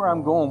see where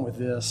I'm going with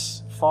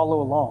this,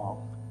 follow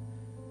along.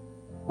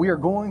 We are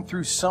going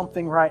through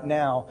something right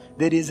now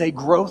that is a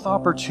growth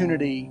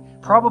opportunity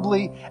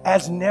probably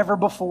as never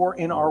before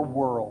in our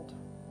world.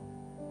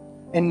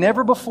 And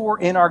never before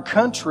in our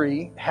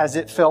country has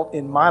it felt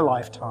in my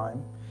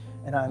lifetime.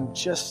 And I'm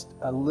just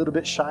a little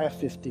bit shy of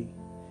 50.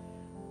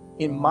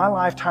 In my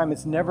lifetime,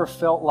 it's never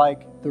felt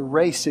like the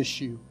race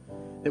issue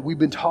that we've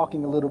been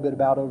talking a little bit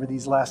about over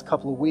these last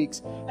couple of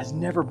weeks has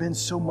never been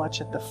so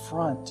much at the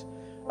front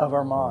of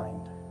our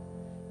mind.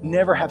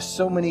 Never have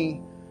so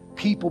many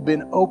people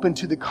been open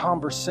to the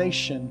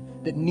conversation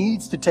that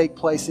needs to take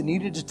place and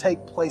needed to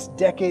take place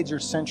decades or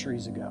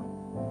centuries ago.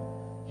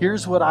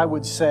 Here's what I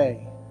would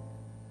say.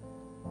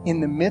 In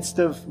the midst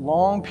of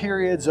long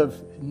periods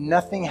of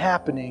nothing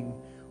happening,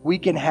 we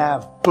can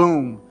have,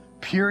 boom,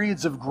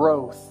 periods of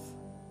growth.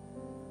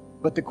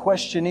 But the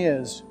question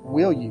is,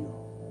 will you?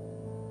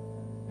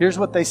 Here's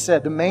what they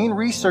said. The main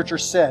researcher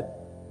said,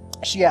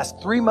 she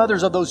asked 3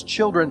 mothers of those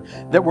children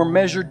that were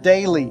measured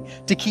daily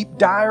to keep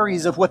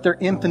diaries of what their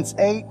infants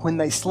ate, when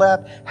they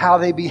slept, how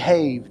they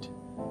behaved.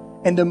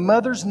 And the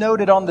mothers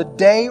noted on the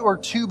day or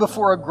two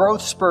before a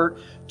growth spurt,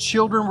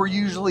 children were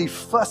usually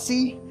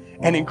fussy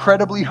and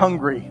incredibly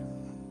hungry.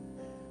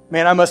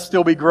 Man, I must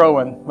still be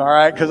growing, all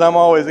right, because I'm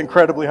always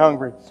incredibly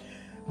hungry.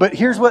 But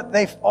here's what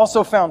they've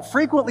also found.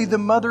 Frequently, the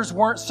mothers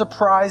weren't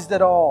surprised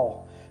at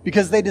all,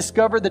 because they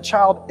discovered the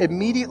child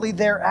immediately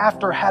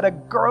thereafter had a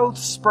growth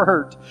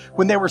spurt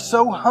when they were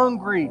so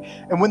hungry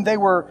and when they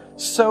were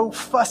so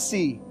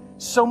fussy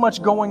So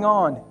much going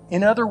on.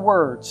 In other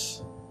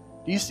words,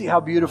 do you see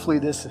how beautifully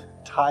this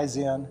ties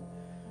in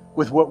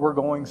with what we're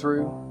going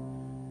through?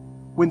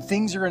 When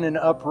things are in an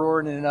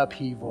uproar and in an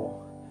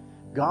upheaval,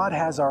 God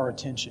has our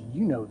attention.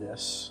 You know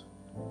this,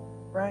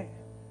 right?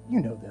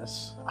 You know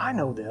this. I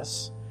know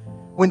this.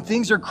 When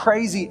things are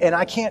crazy and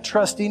I can't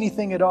trust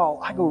anything at all,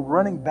 I go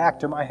running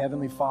back to my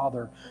Heavenly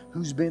Father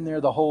who's been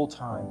there the whole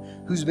time,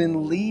 who's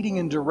been leading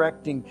and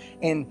directing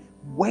and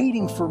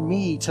waiting for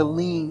me to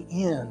lean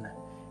in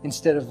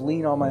instead of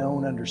lean on my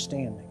own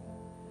understanding.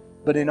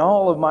 But in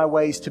all of my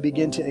ways to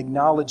begin to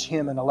acknowledge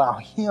Him and allow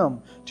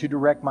Him to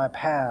direct my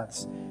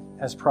paths,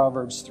 as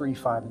Proverbs 3,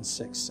 5, and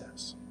 6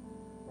 says.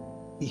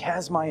 He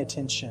has my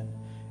attention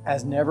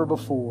as never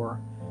before,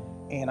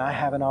 and I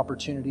have an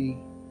opportunity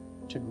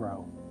to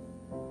grow.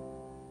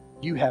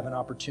 You have an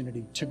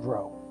opportunity to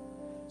grow.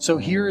 So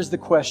here is the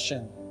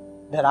question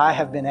that I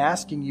have been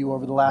asking you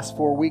over the last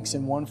 4 weeks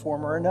in one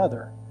form or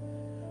another.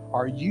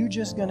 Are you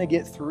just going to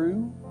get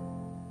through?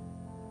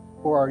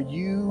 Or are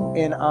you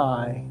and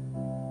I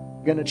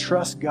going to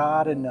trust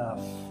God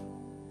enough?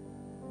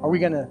 Are we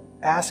going to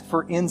ask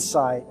for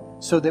insight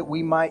so that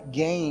we might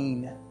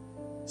gain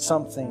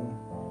something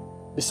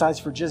besides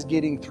for just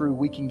getting through,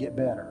 we can get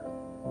better?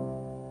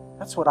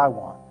 That's what I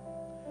want.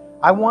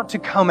 I want to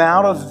come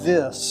out of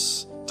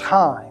this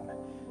time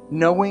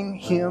knowing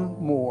Him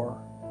more,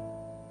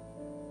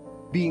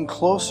 being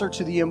closer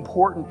to the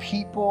important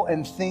people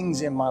and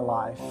things in my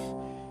life,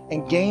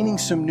 and gaining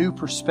some new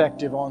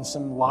perspective on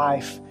some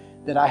life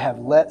that I have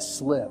let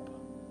slip,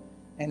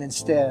 and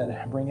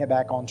instead bring it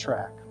back on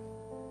track.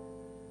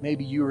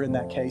 Maybe you are in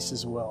that case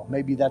as well.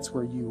 Maybe that's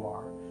where you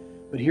are.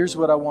 But here's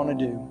what I want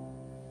to do.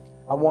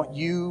 I want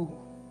you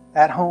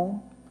at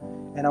home,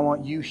 and I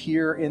want you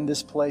here in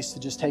this place to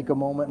just take a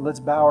moment. Let's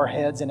bow our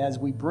heads, and as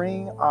we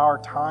bring our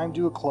time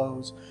to a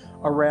close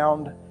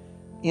around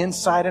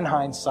insight and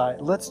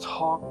hindsight, let's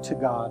talk to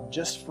God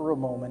just for a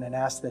moment and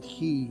ask that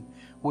He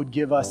would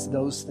give us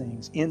those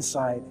things,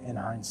 insight and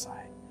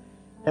hindsight.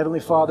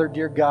 Heavenly Father,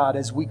 dear God,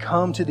 as we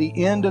come to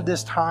the end of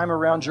this time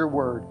around Your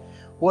Word,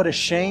 what a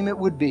shame it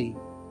would be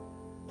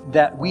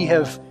that we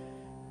have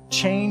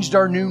changed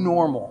our new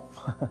normal,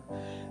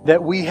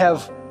 that we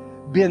have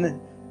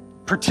been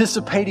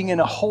participating in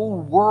a whole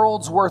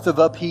world's worth of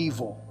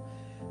upheaval,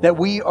 that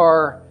we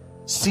are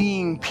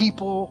seeing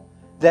people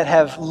that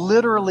have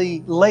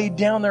literally laid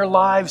down their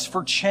lives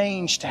for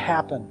change to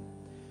happen.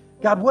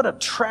 God, what a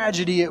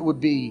tragedy it would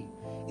be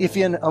if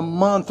in a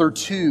month or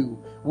two,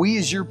 we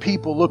as Your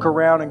people look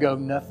around and go,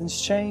 nothing's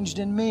changed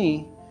in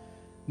me.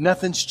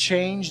 Nothing's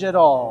changed at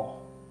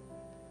all.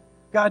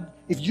 God,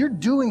 if You're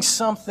doing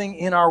something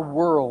in our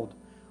world,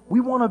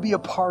 we want to be a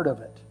part of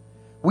it.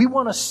 We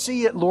want to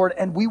see it, Lord,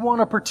 and we want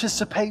to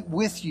participate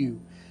with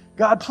You.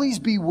 God, please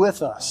be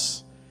with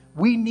us.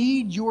 We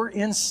need Your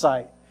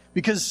insight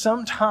because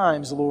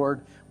sometimes,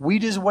 Lord, we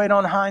just wait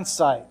on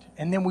hindsight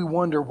and then we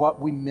wonder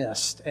what we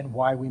missed and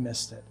why we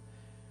missed it.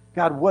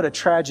 God, what a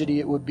tragedy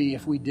it would be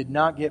if we did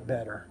not get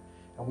better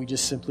and we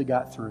just simply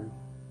got through.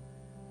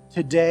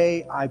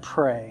 Today, I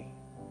pray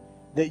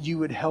that You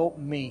would help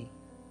me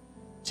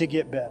to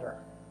get better,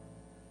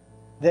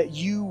 that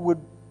You would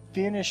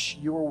finish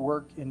Your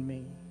work in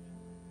me,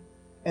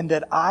 and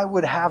that I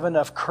would have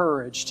enough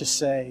courage to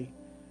say,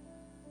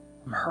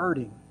 I'm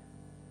hurting,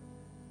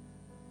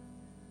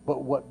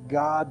 but what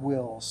God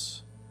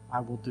wills,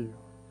 I will do.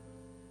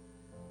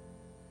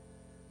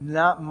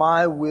 Not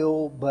my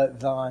will, but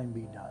Thine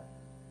be done.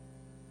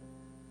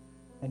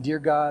 And dear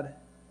God,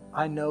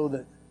 I know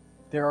that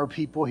there are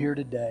people here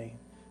today,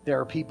 there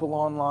are people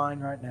online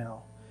right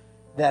now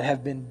that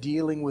have been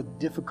dealing with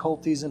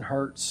difficulties and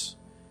hurts,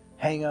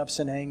 hang-ups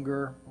and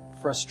anger,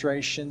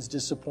 frustrations,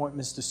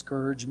 disappointments,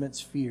 discouragements,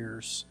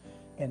 fears,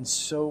 and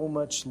so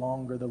much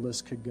longer the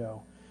list could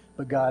go.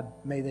 But God,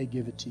 may they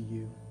give it to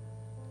You.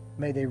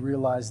 May they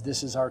realize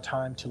this is our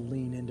time to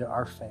lean into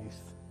our faith.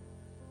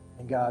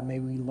 And God, may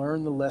we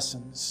learn the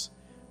lessons.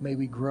 May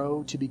we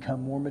grow to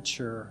become more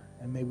mature,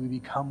 and may we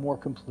become more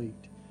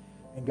complete.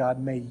 And God,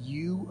 may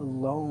You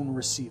alone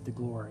receive the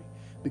glory,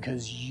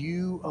 because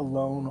You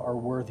alone are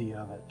worthy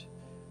of it.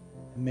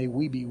 And may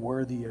we be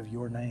worthy of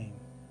Your name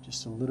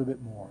just a little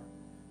bit more.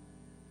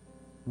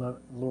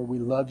 Lord, we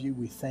love You.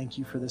 We thank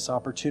You for this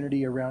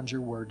opportunity around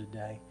Your Word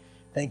today.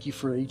 Thank You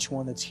for each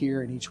one that's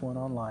here and each one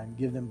online.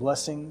 Give them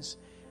blessings,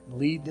 and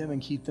lead them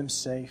and keep them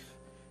safe,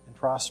 and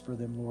prosper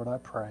them, Lord, I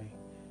pray.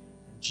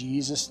 In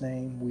Jesus'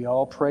 name, we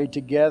all pray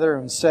together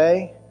and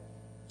say,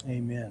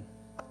 Amen.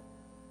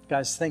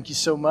 Guys, thank you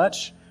so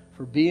much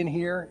for being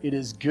here. It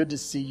is good to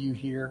see you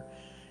here.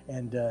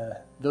 And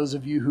those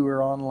of you who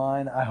are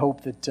online, I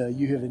hope that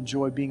you have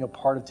enjoyed being a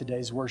part of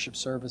today's worship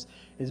service.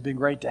 It's been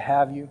great to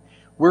have you.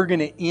 We're going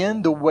to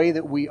end the way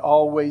that we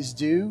always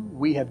do.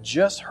 We have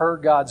just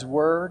heard God's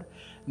Word.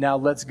 Now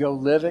let's go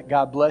live it.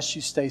 God bless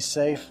you. Stay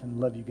safe and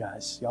love you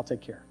guys. Y'all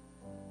take care.